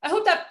 Endeavor. I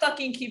hope that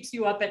fucking keeps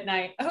you up at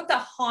night. I hope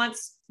that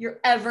haunts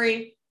your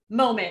every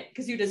moment,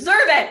 because you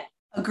deserve it.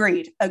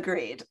 Agreed.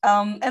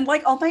 And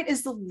All Might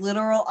is the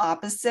literal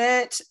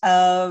opposite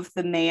of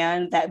the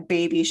man that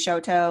baby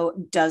Shoto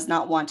does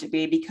not want to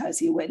be, because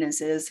he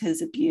witnesses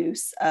his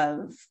abuse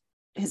of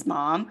his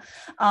mom.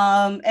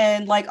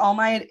 And All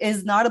Might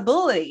is not a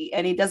bully,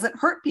 and he doesn't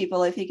hurt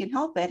people if he can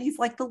help it. He's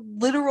the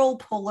literal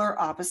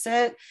polar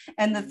opposite.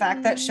 And the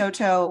fact that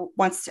Shoto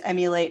wants to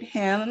emulate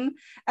him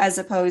as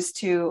opposed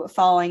to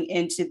falling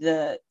into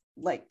the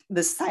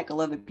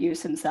cycle of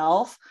abuse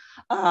himself,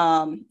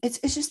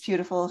 it's just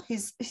beautiful.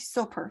 He's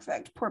so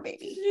perfect. Poor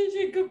baby. He's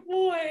a good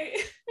boy.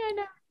 I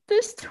know.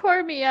 This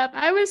tore me up.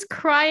 I was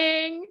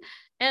crying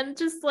and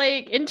just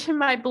into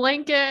my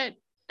blanket,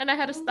 and I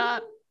had to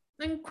stop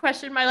and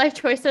question my life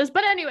choices.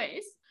 But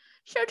anyways,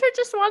 Shoto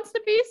just wants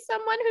to be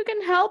someone who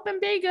can help and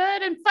be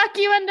good. And fuck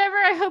you, Endeavor.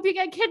 I hope you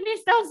get kidney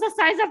stones the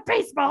size of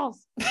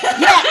baseballs.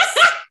 Yes.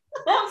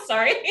 I'm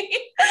sorry.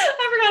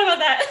 I forgot about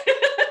that.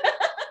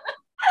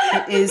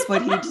 It is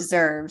what he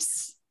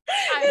deserves.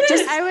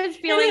 I was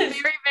feeling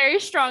very, very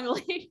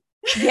strongly.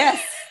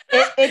 Yes,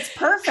 it's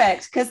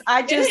perfect because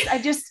I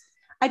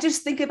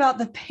just think about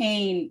the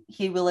pain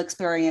he will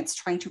experience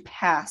trying to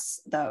pass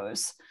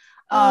those.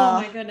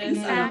 Oh my goodness.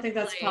 Yeah. I don't think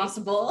that's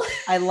possible.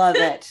 I love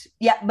it.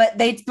 Yeah, but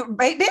they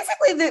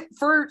basically,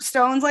 for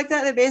stones like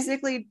that, they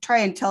basically try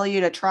and tell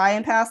you to try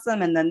and pass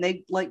them, and then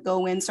they like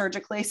go in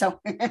surgically. So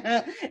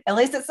at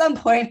least at some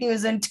point he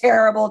was in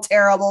terrible,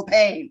 terrible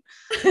pain.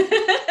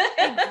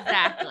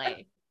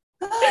 Exactly.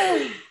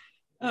 Oh,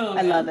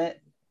 I love it.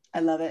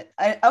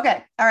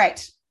 Okay. All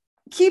right.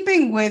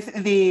 Keeping with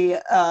the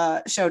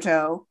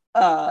Shoto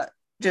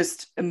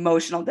just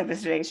emotional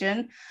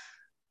devastation,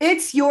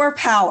 it's your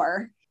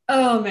power.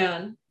 Oh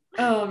man.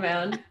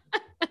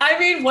 I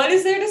mean, what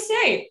is there to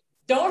say?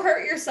 Don't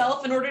hurt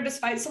yourself in order to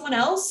spite someone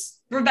else.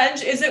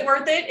 Revenge isn't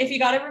worth it if you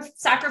got to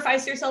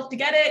sacrifice yourself to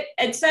get it,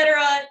 etc.,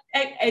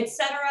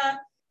 etc.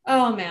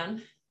 Oh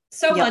man,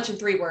 so much in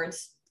 3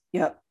 words.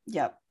 Yep.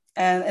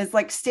 And it's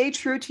like, stay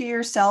true to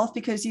yourself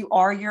because you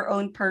are your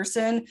own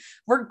person,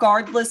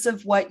 regardless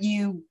of what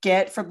you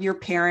get from your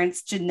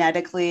parents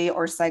genetically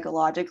or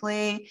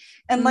psychologically.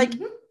 And like,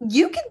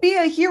 you can be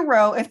a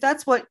hero if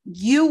that's what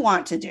you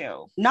want to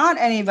do, not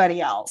anybody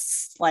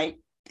else. Like,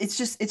 it's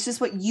just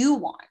what you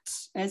want.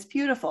 And it's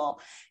beautiful.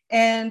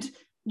 And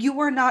you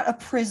are not a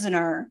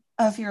prisoner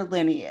of your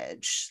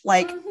lineage.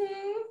 Like,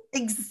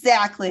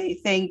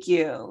 exactly. Thank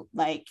you.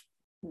 Like,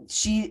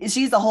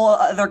 she's a whole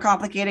other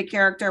complicated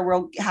character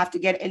we'll have to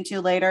get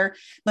into later,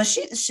 but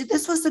she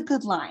this was a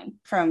good line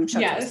from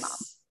Shoto's mom.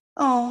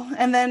 Oh,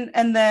 and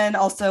then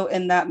also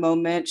in that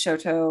moment,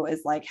 Shoto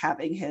is like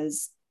having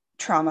his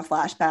trauma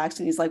flashbacks,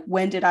 and he's like,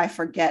 when did I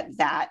forget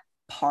that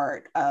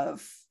part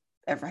of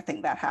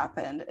everything that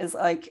happened? Is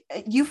like,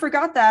 you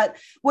forgot that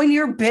when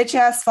your bitch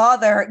ass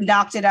father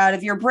knocked it out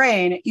of your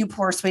brain, you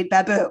poor sweet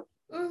babu.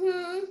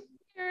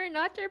 You're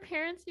not your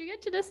parents. You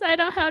get to decide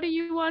on how do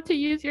you want to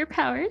use your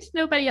powers.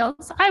 Nobody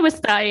else. I was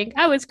dying.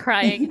 I was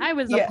crying. I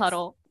was a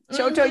puddle.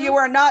 Shoto, you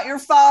are not your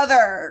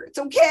father. It's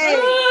okay.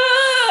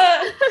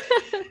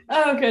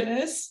 Oh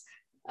goodness.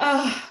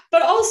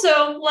 But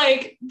also,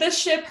 like, the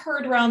ship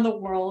heard around the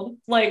world.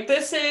 Like,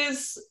 this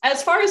is,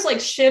 as far as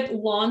like ship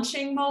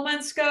launching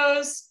moments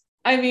goes,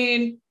 I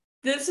mean,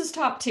 this is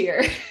top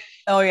tier.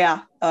 Oh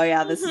yeah,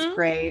 this is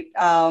great.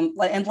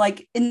 And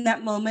like in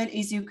that moment,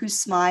 Izuku's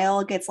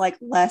smile gets like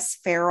less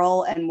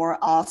feral and more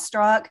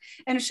awestruck,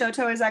 and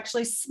Shoto is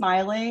actually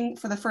smiling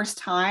for the first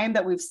time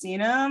that we've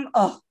seen him.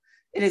 Oh,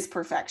 it is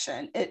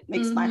perfection. It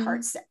makes my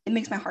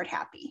heart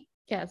happy.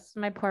 Yes,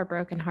 my poor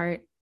broken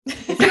heart.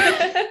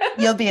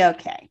 You'll be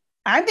okay.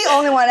 I'm the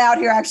only one out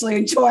here actually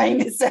enjoying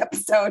this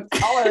episode,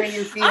 coloring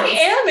your feelings. I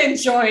am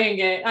enjoying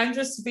it. I'm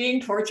just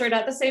being tortured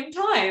at the same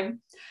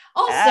time.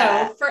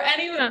 Also, for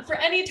any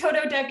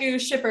Totodeku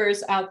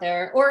shippers out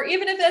there, or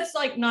even if that's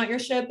like not your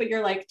ship, but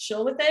you're like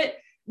chill with it,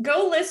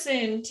 go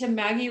listen to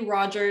Maggie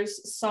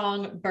Rogers'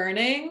 song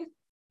 "Burning."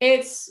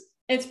 It's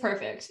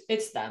perfect.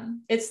 It's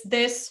them. It's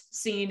this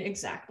scene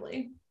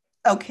exactly.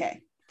 Okay,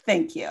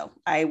 thank you.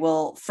 I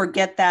will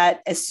forget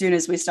that as soon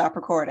as we stop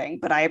recording,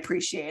 but I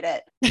appreciate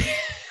it.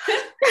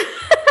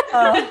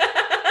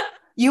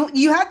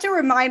 You have to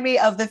remind me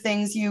of the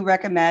things you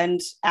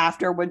recommend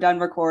after we're done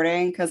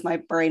recording, because my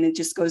brain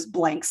just goes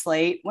blank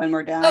slate when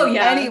we're done. Oh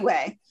yeah.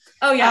 Anyway.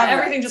 Oh yeah.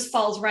 Everything just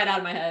falls right out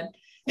of my head.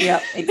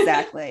 Yep,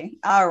 exactly.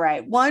 All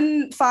right.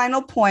 One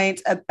final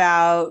point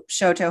about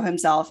Shoto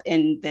himself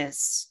in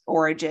this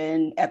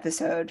origin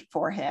episode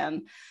for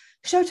him.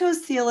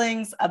 Shoto's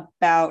feelings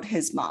about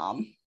his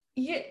mom.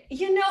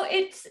 You know,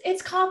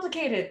 it's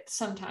complicated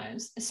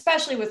sometimes,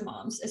 especially with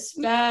moms.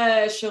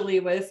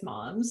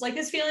 Like,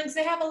 his feelings,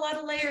 they have a lot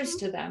of layers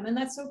to them, and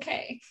that's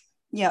okay.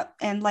 Yeah,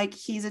 and like,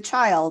 he's a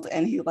child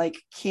and he like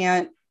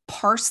can't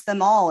parse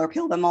them all or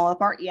peel them all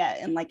apart yet,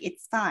 and like,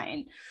 it's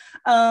fine.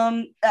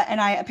 And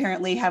I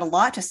apparently had a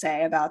lot to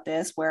say about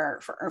this,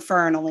 where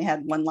Fern only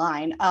had one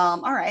line.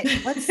 All right,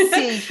 let's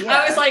see here.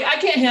 I was like, I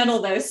can't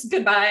handle this,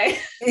 goodbye.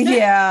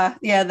 yeah,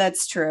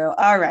 that's true.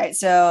 All right,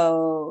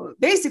 so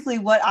basically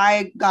what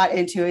I got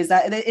into is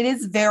that it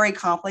is very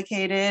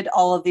complicated,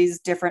 all of these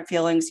different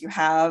feelings you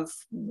have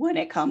when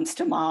it comes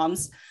to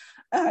moms.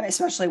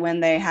 Especially when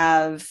they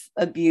have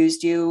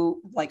abused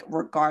you, like,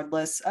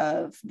 regardless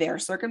of their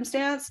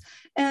circumstance.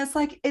 And it's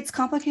like, it's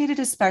complicated,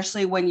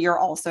 especially when you're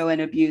also an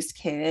abused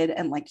kid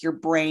and like your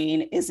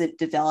brain isn't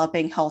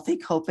developing healthy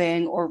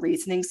coping or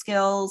reasoning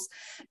skills.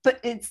 But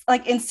it's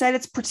like, instead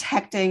it's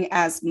protecting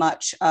as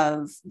much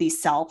of the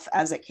self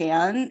as it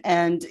can.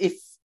 And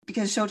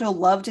because Shoto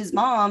loved his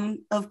mom,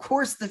 of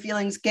course the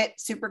feelings get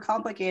super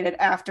complicated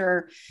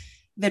after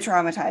the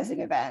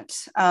traumatizing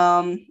event.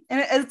 And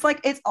it's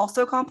like, it's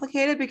also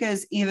complicated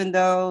because even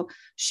though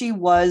she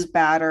was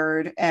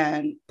battered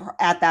and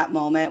at that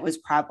moment was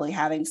probably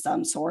having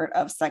some sort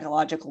of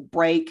psychological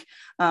break,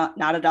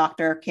 not a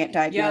doctor, can't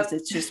diagnose,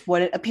 it's just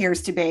what it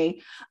appears to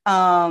be.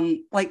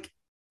 Like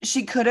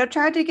she could have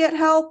tried to get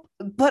help,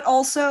 but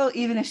also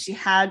even if she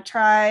had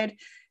tried,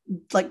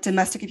 like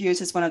domestic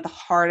abuse is one of the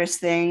hardest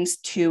things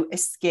to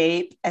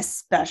escape,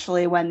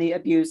 especially when the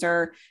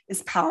abuser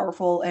is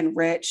powerful and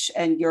rich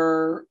and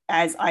you're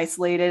as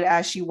isolated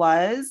as she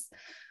was.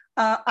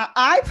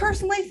 I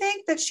personally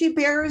think that she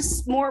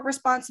bears more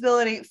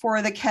responsibility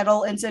for the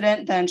kettle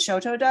incident than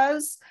Shoto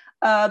does.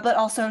 But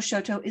also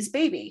Shoto is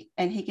baby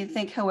and he can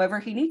think however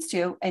he needs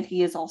to. And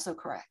he is also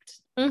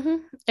correct.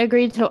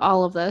 Agreed to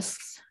all of this.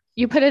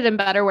 You put it in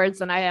better words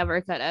than I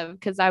ever could have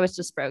because I was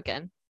just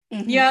broken.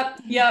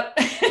 Yep.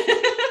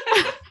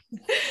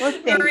 Well,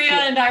 Maria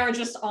and I were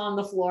just on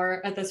the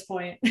floor at this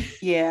point.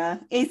 Yeah,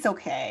 it's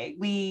okay.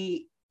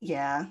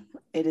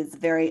 It's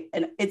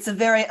a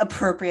very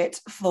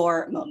appropriate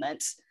floor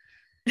moment.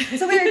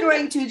 So we are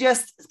going to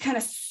just kind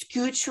of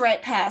scooch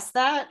right past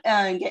that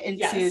and get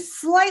into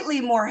slightly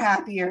more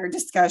happier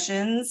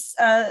discussions.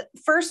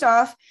 First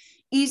off,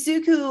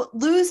 Izuku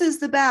loses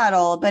the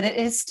battle, but it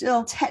is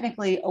still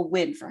technically a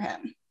win for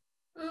him.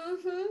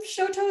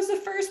 Shoto is the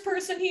first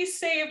person he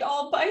saved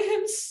all by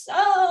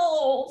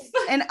himself.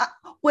 And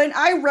when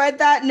I read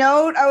that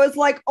note, I was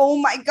like, oh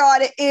my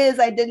God, it is.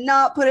 I did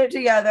not put it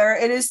together.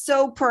 It is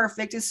so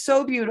perfect. It's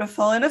so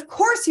beautiful. And of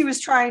course he was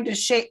trying to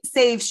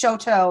save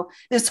Shoto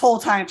this whole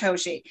time,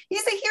 Toshi.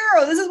 He's a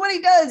hero. This is what he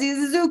does.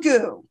 He's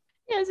Izuku.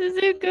 Yes,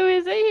 Izuku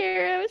is a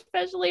hero,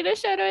 especially to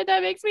Shoto. And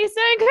that makes me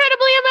so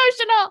incredibly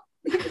emotional.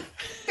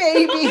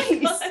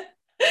 Babies.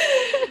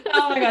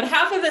 Oh my God,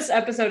 half of this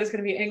episode is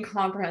going to be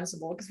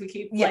incomprehensible because we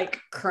keep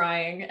like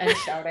crying and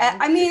shouting.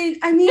 I mean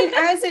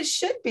as it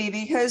should be,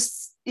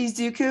 because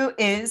Izuku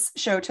is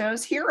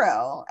Shoto's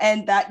hero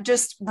and that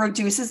just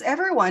reduces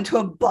everyone to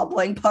a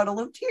bubbling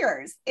puddle of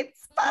tears.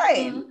 It's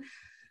fine.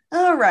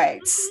 All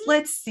right,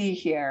 let's see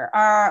here.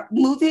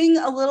 Moving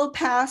a little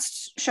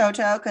past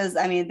Shoto, because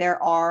I mean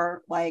there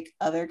are like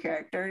other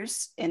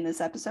characters in this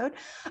episode.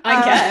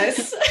 I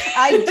guess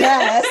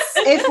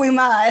if we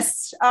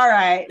must. All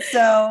right,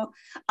 so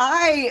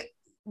I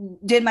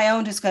did my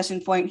own discussion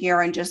point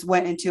here and just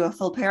went into a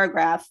full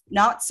paragraph.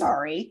 Not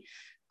sorry.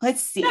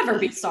 Let's see. Never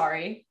be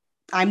sorry.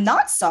 I'm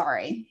not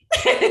sorry.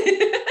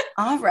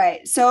 All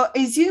right, so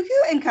Izuku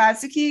and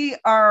Katsuki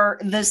are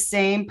the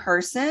same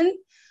person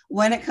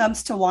when it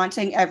comes to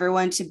wanting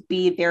everyone to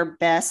be their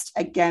best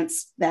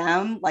against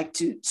them, like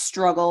to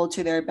struggle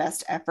to their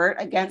best effort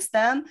against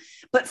them,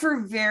 but for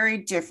very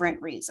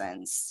different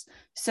reasons.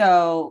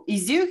 So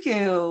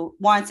Izuku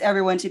wants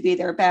everyone to be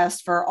their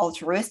best for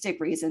altruistic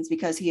reasons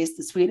because he is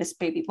the sweetest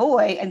baby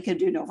boy and can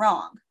do no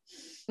wrong.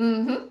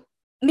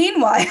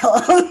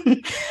 Meanwhile,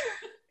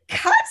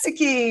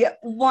 Katsuki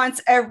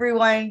wants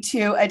everyone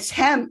to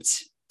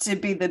attempt to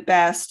be the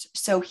best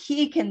so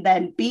he can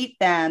then beat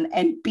them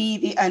and be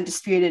the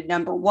undisputed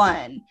number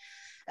one.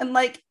 And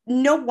like,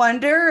 no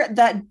wonder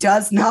that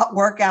does not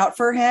work out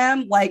for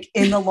him, like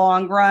in the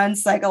long run,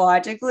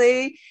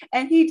 psychologically.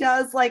 And he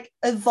does like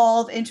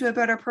evolve into a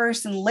better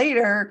person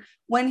later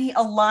when he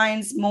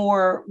aligns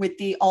more with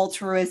the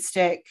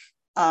altruistic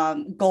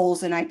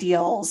goals and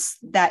ideals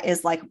that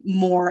is like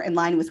more in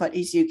line with what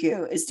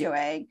Izuku is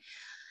doing.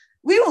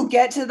 We will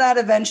get to that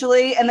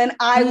eventually, and then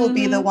I will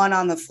be the one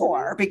on the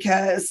floor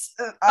because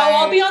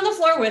I'll be on the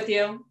floor with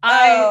you.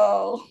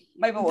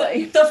 My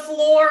boy. The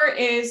floor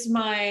is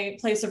my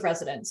place of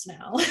residence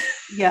now.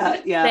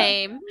 Yeah.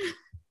 Same.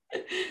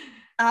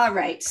 All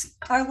right.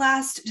 Our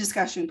last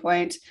discussion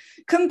point,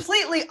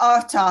 completely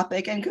off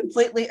topic and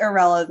completely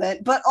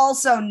irrelevant, but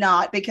also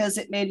not because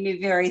it made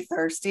me very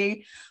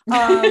thirsty.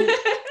 Always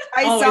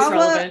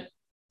relevant.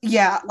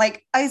 Yeah,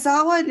 like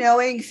Aizawa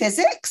knowing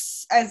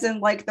physics, as in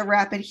like the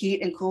rapid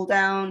heat and cool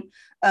down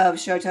of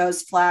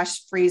Shoto's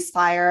flash freeze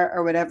fire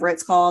or whatever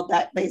it's called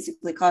that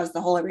basically caused the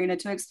whole arena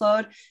to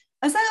explode.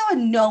 Aizawa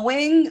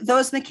knowing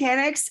those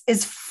mechanics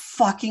is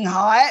fucking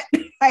hot.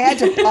 I had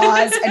to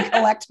pause and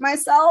collect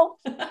myself.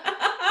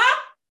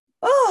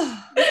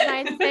 Oh,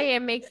 I'd say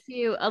it makes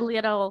you a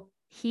little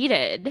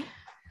heated.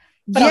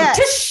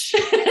 Yes,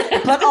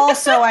 but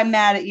also I'm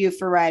mad at you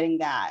for writing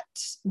that.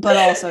 But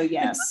also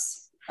yes.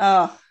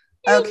 Oh,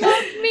 okay. You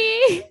love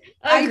me.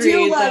 I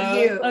do love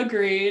you.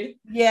 Agreed.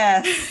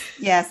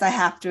 Yes, I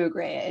have to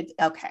agree.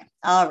 Okay.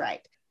 All right.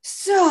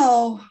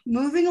 So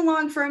moving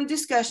along from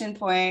discussion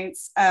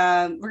points,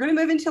 we're going to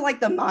move into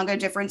like the manga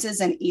differences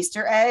and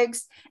Easter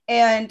eggs.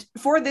 And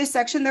for this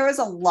section, there was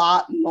a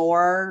lot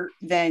more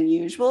than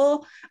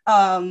usual,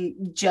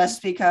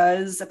 just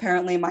because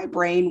apparently my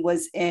brain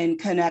was in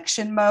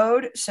connection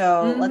mode.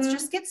 So let's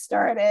just get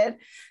started.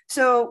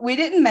 So we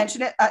didn't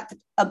mention it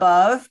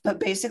above, but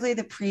basically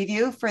the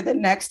preview for the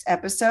next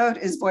episode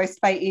is voiced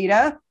by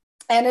Ida.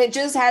 And it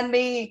just had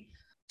me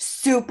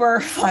super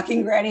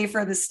fucking ready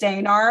for the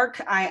Stain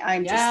arc.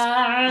 I'm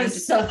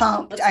just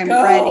pumped. I'm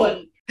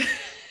ready.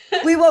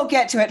 We won't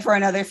get to it for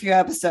another few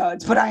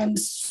episodes, but I am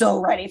so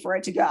ready for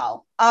it to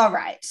go. All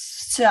right.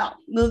 So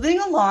moving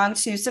along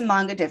to some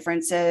manga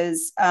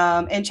differences.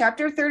 In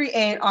chapter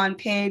 38 on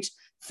page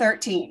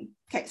 13.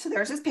 Okay, so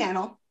there's this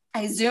panel.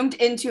 I zoomed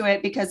into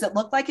it because it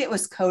looked like it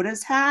was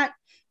Koda's hat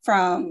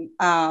from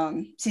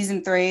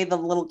season 3, the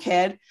little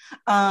kid.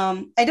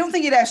 I don't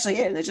think it actually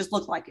is. It just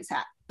looked like his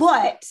hat.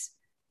 But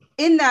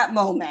in that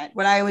moment,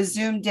 when I was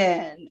zoomed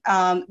in,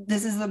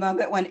 this is the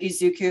moment when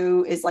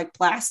Izuku is like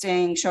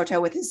blasting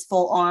Shoto with his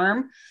full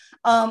arm.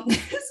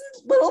 This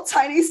little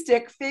tiny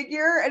stick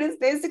figure, and it's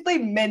basically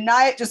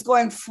Midnight just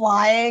going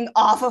flying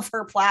off of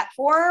her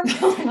platform.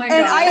 Oh my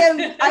and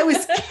God. I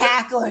was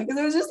cackling because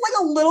it was just like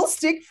a little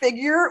stick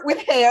figure with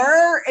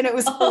hair, and it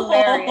was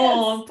hilarious.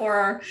 Oh,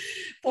 poor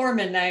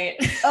Midnight.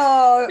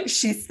 Oh,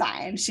 she's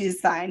fine. She's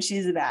fine.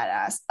 She's a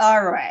badass.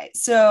 All right.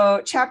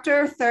 So,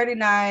 chapter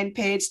 39,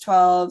 page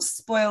 12.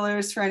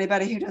 Spoilers for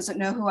anybody who doesn't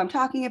know who I'm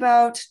talking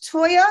about.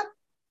 Toya.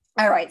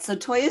 All right. So,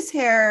 Toya's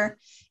hair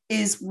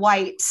is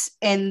white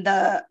in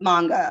the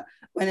manga,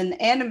 when in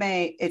the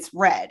anime, it's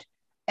red.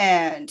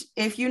 And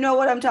if you know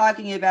what I'm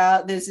talking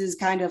about, this is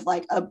kind of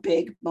like a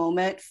big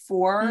moment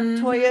for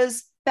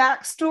Toya's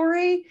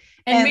backstory.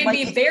 And made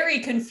me very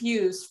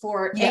confused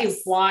for a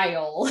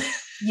while.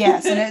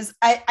 Yes, and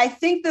I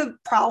think the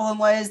problem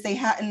was they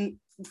hadn't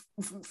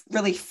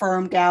really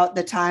firmed out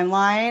the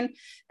timeline,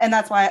 and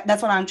that's what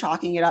I'm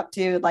chalking it up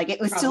to. Like, it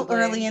was still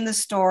early in the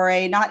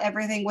story, not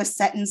everything was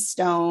set in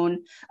stone,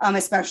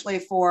 especially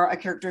for a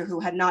character who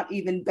had not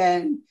even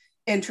been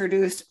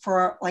introduced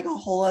for like a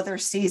whole other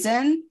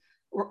season,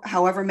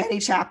 however many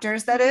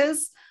chapters that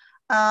is.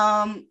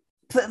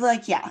 But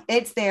like, yeah,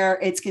 it's there,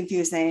 it's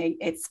confusing,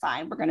 it's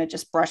fine, we're gonna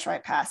just brush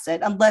right past it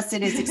unless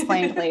it is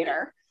explained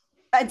later.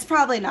 It's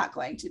probably not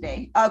going to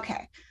be.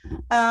 Okay.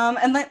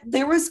 And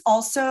there was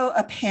also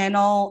a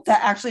panel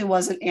that actually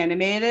wasn't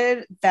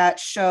animated that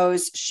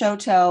shows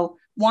Shoto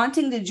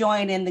wanting to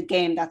join in the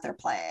game that they're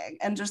playing.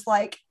 And just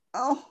like,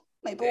 oh,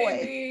 my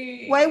boy.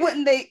 Baby. Why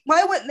wouldn't they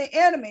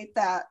animate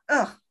that?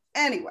 Ugh.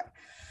 Anyway.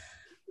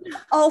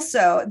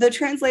 Also, the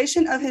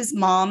translation of his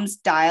mom's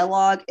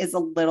dialogue is a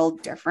little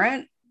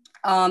different.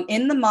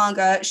 In the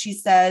manga, she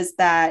says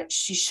that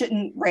she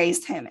shouldn't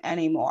raise him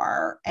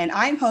anymore. And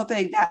I'm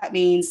hoping that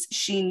means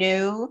she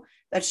knew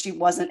that she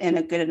wasn't in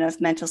a good enough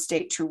mental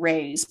state to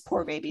raise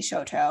poor baby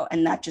Shoto,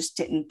 and that just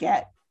didn't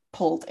get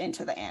pulled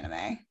into the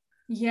anime.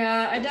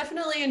 Yeah, I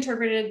definitely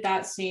interpreted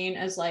that scene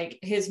as like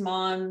his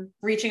mom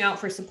reaching out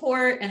for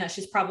support, and that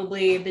she's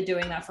probably been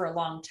doing that for a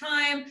long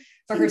time,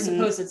 but her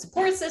supposed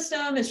support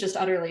system is just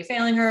utterly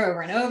failing her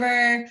over and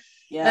over.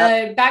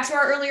 Yeah. Back to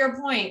our earlier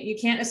point, you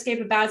can't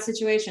escape a bad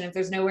situation if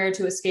there's nowhere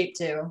to escape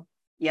to.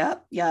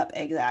 Yep,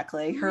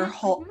 exactly. Her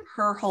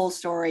whole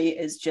story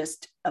is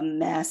just a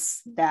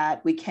mess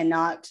that we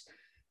cannot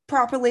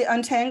properly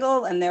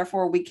untangle, and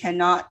therefore we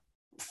cannot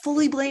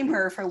fully blame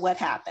her for what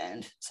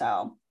happened.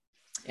 So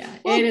yeah,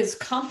 it is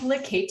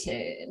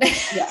complicated.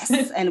 Yes,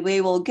 and we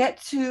will get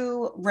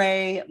to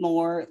Rei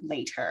more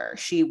later.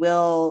 She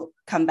will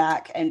come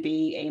back and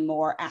be a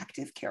more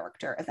active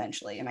character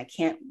eventually, and I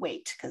can't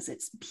wait because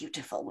it's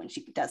beautiful when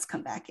she does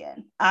come back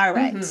in. All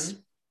right.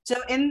 So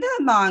in the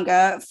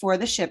manga, for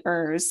the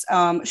shippers,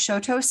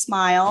 Shoto's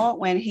smile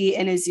when he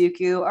and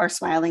Izuku are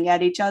smiling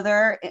at each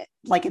other,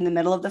 like in the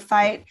middle of the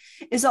fight,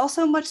 is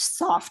also much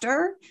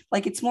softer.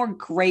 Like, it's more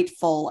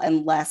grateful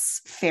and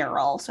less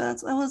feral. So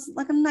that was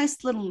like a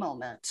nice little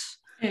moment.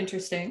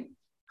 Interesting.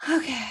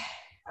 Okay.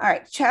 All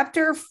right.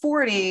 Chapter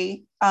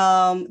 40.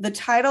 The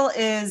title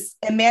is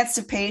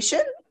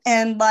Emancipation.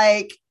 And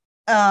like,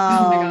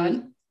 oh my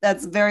God.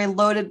 That's a very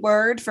loaded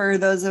word for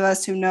those of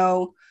us who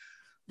know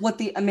what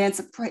the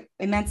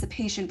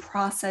emancipation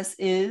process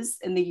is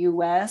in the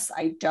US.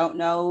 I don't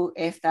know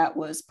if that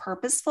was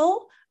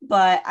purposeful,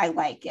 but I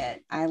like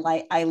it. I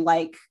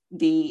like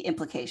the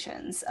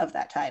implications of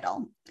that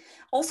title.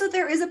 Also,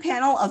 there is a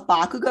panel of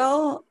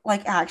Bakugo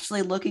like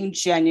actually looking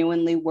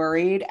genuinely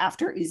worried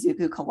after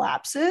Izuku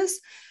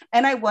collapses.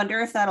 And I wonder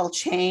if that'll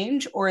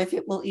change or if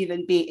it will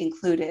even be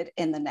included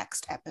in the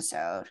next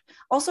episode.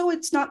 Also,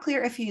 it's not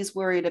clear if he is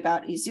worried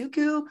about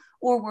Izuku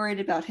or worried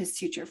about his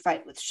future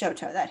fight with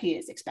Shoto that he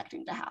is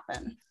expecting to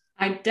happen.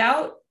 I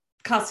doubt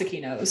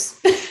Katsuki knows.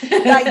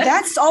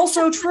 That's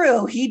also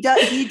true. He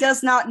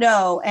does not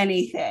know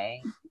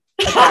anything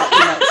about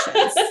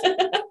emotions.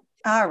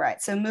 All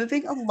right, so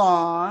moving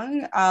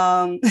along.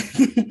 I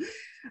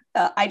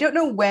don't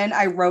know when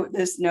I wrote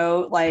this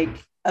note, like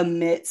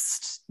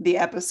amidst the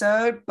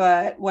episode,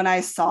 but when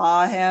I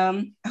saw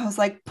him, I was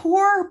like,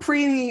 poor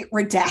Preemie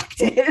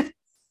redacted.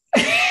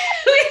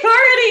 We've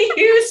already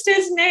used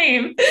his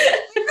name. No,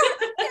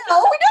 we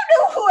don't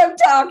know who I'm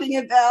talking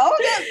about.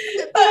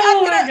 But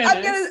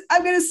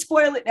I'm gonna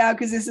spoil it now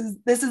because this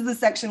is the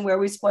section where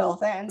we spoil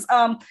things.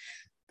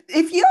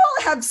 If you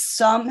all have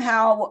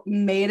somehow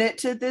made it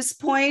to this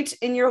point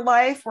in your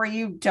life where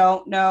you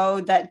don't know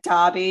that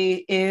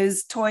Dabi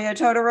is Toya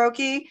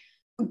Todoroki,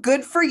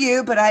 good for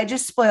you, but I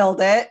just spoiled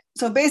it.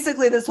 So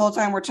basically this whole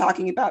time we're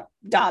talking about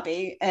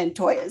Dabi and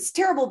Toya's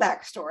terrible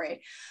backstory.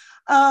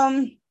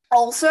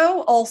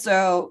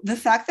 Also, the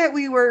fact that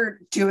we were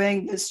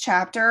doing this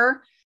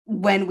chapter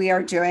when we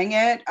are doing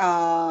it,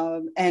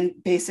 and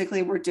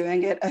basically we're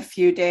doing it a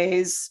few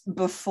days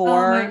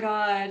before. Oh my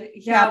God.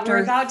 Yeah,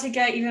 we're about to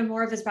get even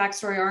more of his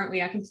backstory, aren't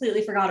we? I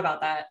completely forgot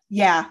about that.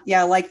 Yeah,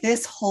 like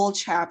this whole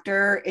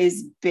chapter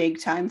is big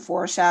time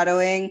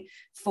foreshadowing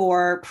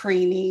for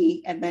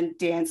Preemie and then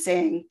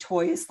dancing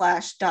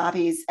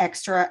Toya/Dobby's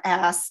extra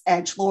ass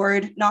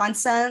edgelord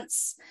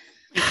nonsense.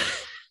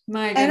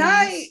 My goodness. And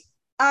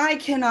I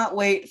cannot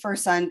wait for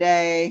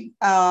Sunday.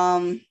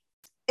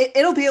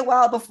 It'll be a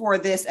while before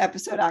this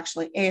episode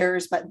actually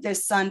airs, but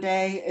this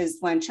Sunday is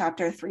when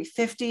chapter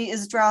 350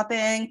 is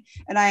dropping,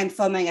 and I am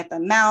foaming at the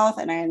mouth,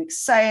 and I am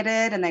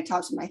excited, and I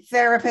talked to my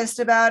therapist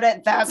about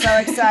it. That's how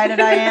excited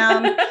I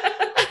am.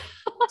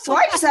 So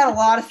I just had a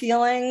lot of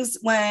feelings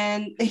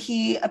when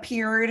he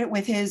appeared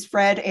with his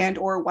red and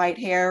or white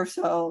hair.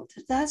 So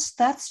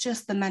that's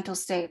just the mental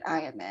state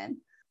I am in.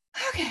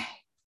 Okay,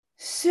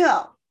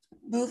 so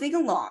moving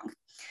along.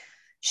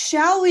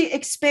 Shall we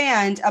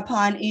expand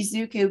upon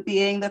Izuku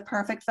being the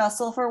perfect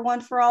vessel for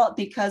One for All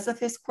because of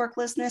his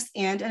quirklessness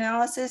and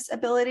analysis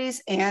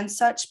abilities and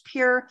such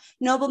pure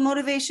noble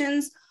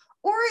motivations?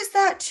 Or is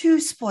that too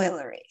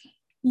spoilery?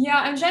 Yeah,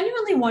 I'm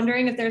genuinely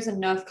wondering if there's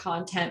enough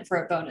content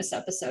for a bonus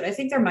episode. I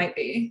think there might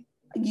be.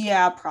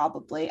 Yeah,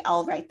 probably.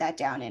 I'll write that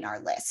down in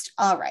our list.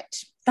 All right.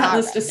 That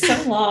list is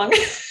so long.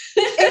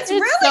 It's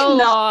really so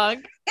not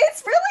long.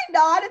 It's really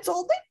not. It's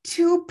only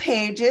 2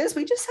 pages.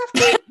 We just have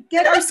to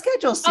get our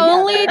schedules together.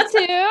 Only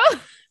 2?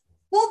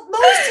 Well,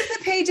 most of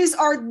the pages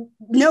are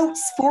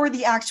notes for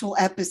the actual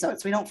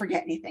episodes. We don't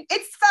forget anything.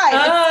 It's fine.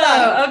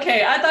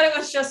 Okay. I thought it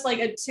was just like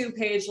a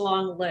 2-page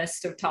long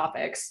list of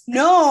topics.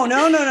 No. And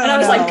I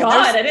was like,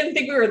 God, I didn't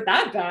think we were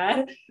that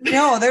bad.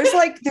 No,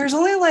 there's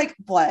only like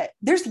what?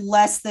 There's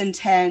less than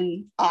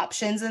 10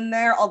 options in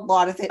there. A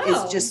lot of it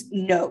is just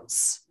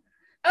notes.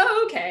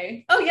 Oh,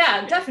 okay. Oh,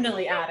 yeah,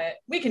 definitely add it.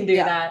 We can do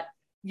that.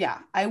 Yeah,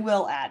 I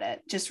will add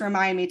it. Just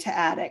remind me to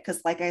add it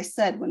because, like I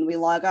said, when we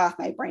log off,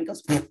 my brain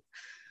goes.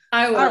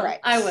 I will. All right.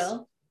 I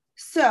will.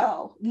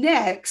 So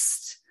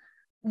next,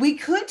 we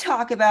could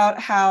talk about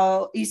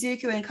how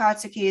Izuku and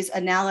Katsuki's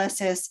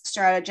analysis,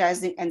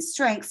 strategizing, and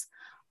strengths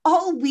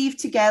all weave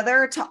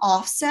together to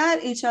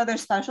offset each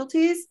other's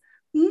specialties,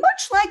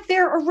 much like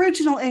their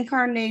original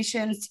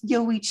incarnations,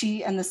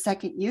 Yoichi and the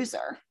second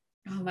user.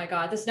 Oh my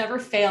God, this never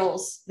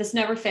fails. This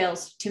never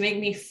fails to make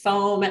me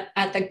foam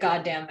at the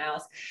goddamn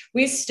mouth.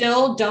 We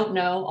still don't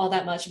know all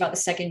that much about the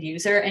second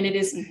user, and it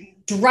is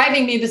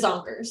driving me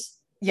bonkers.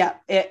 Yeah,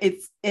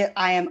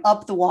 I am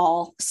up the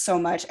wall so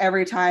much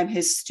every time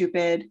his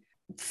stupid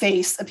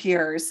face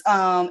appears.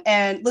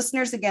 And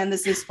listeners, again,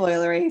 this is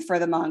spoilery for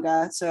the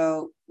manga,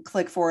 so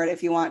click for it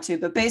if you want to.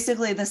 But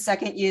basically, the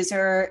second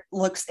user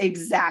looks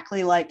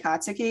exactly like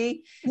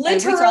Katsuki.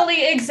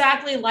 Literally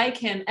exactly like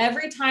him.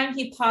 Every time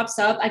he pops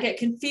up, I get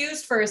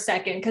confused for a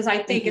second because I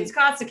think it's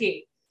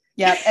Katsuki.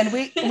 Yeah, and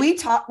we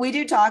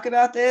do talk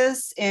about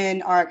this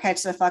in our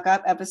Catch the Fuck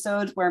Up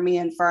episodes where me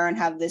and Fern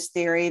have this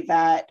theory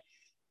that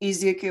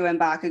Izuku and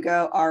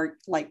Bakugo are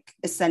like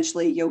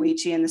essentially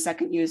Yoichi and the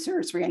second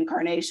user's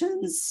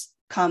reincarnations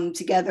come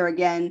together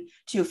again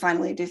to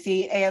finally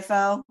defeat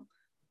AFO.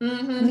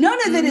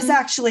 None of it is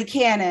actually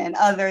canon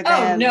other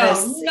than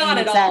not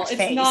at all. face.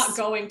 It's not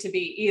going to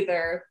be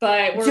either,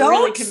 but we're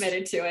really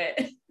committed to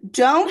it.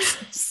 Don't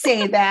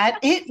say that.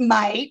 It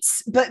might,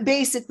 but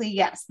basically,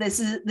 yes, this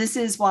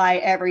is why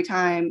every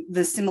time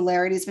the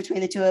similarities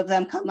between the two of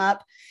them come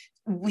up,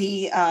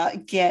 we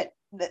get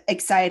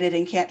excited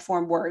and can't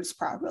form words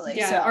properly.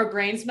 Yeah, so our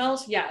brains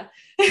melt. Yeah.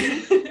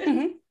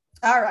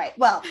 All right.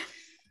 Well,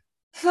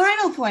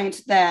 final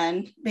point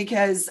then,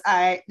 because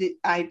I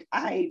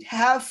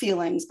have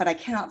feelings, but I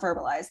cannot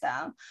verbalize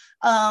them.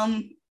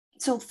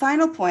 So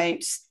final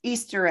point,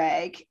 Easter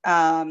egg.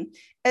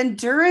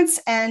 Endurance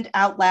and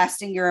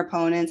outlasting your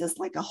opponents is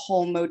like a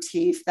whole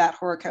motif that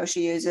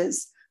Horikoshi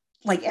uses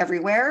like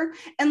everywhere.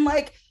 And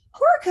like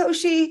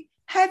Horikoshi,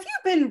 have you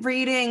been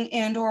reading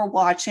and or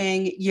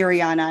watching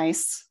Yuri on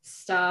Ice?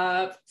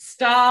 Stop.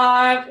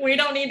 We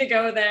don't need to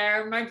go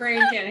there. My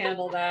brain can't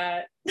handle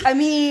that. I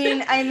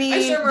mean, I'm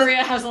sure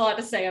Maria has a lot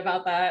to say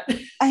about that.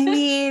 I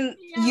mean,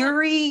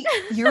 yeah.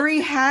 Yuri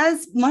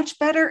has much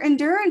better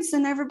endurance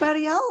than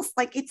everybody else.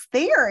 Like it's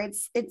there.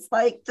 It's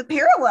like the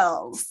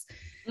parallels.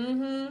 So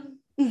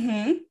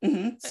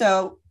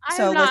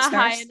I'm not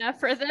high enough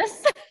for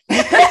this.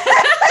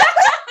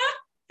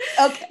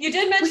 Okay. You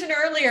did mention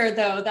earlier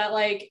though that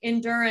like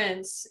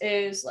endurance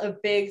is a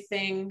big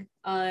thing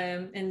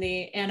in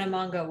the anime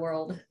manga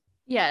world.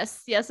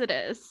 Yes, it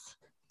is.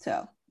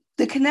 So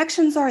the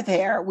connections are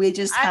there. We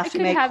just have to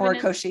make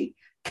Horikoshi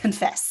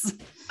confess.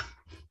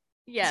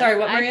 Yeah. Sorry,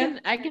 what, Maria?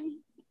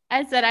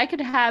 I said I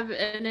could have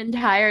an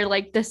entire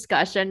like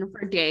discussion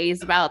for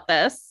days about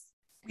this.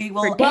 We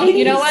will. Well,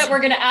 you know what? We're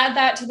going to add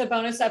that to the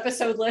bonus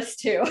episode list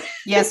too.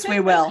 Yes,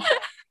 we will.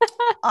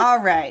 All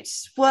right.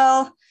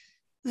 Well,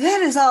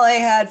 that is all I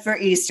had for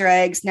Easter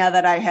eggs. Now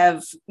that I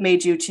have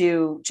made you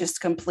two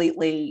just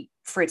completely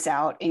fritz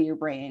out in your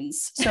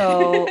brains.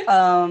 So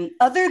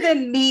other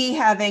than me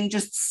having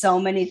just so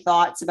many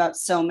thoughts about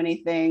so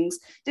many things,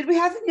 did we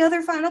have any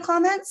other final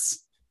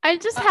comments? I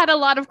just had a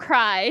lot of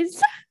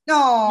cries.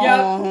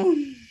 No.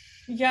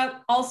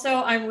 Yep.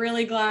 Also, I'm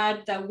really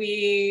glad that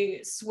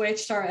we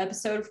switched our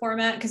episode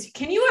format, because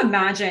can you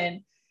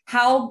imagine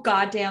how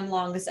goddamn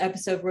long this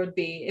episode would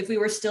be if we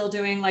were still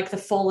doing like the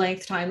full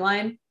length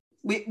timeline?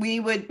 We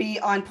would be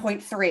on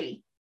point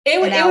 3. It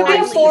would be a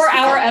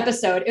 4-hour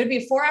episode. It would be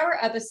a 4-hour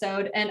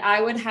episode, and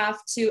I would have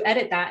to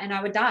edit that, and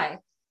I would die.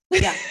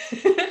 Yeah,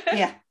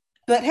 yeah.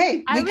 But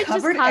hey, I we would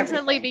covered just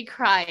constantly everything. be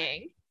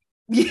crying.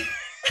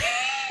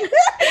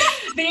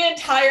 the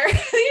entire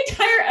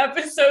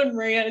episode,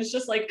 Maria is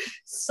just like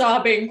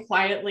sobbing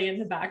quietly in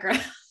the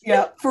background.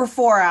 Yeah, for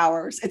 4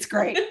 hours. It's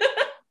great.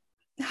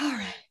 All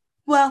right.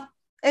 Well,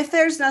 if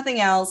there's nothing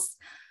else,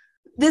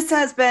 this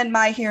has been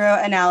My Hero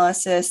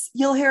Analysis.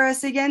 You'll hear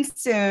us again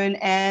soon.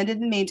 And in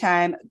the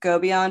meantime, go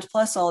beyond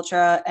plus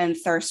ultra and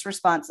thirst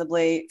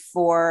responsibly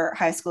for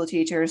high school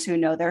teachers who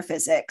know their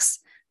physics.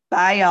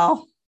 Bye,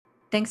 y'all.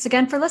 Thanks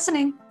again for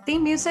listening.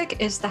 Theme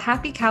music is The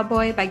Happy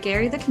Cowboy by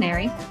Gary the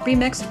Canary,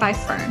 remixed by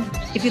Fern.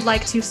 If you'd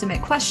like to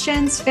submit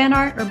questions, fan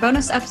art, or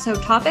bonus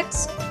episode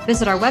topics,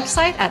 visit our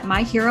website at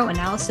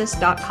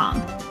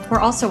myheroanalysis.com. We're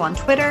also on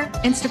Twitter,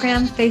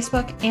 Instagram,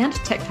 Facebook, and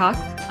TikTok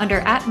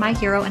under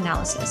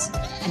 @myheroanalysis.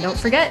 And don't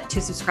forget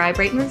to subscribe,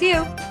 rate, and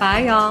review.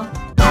 Bye, y'all.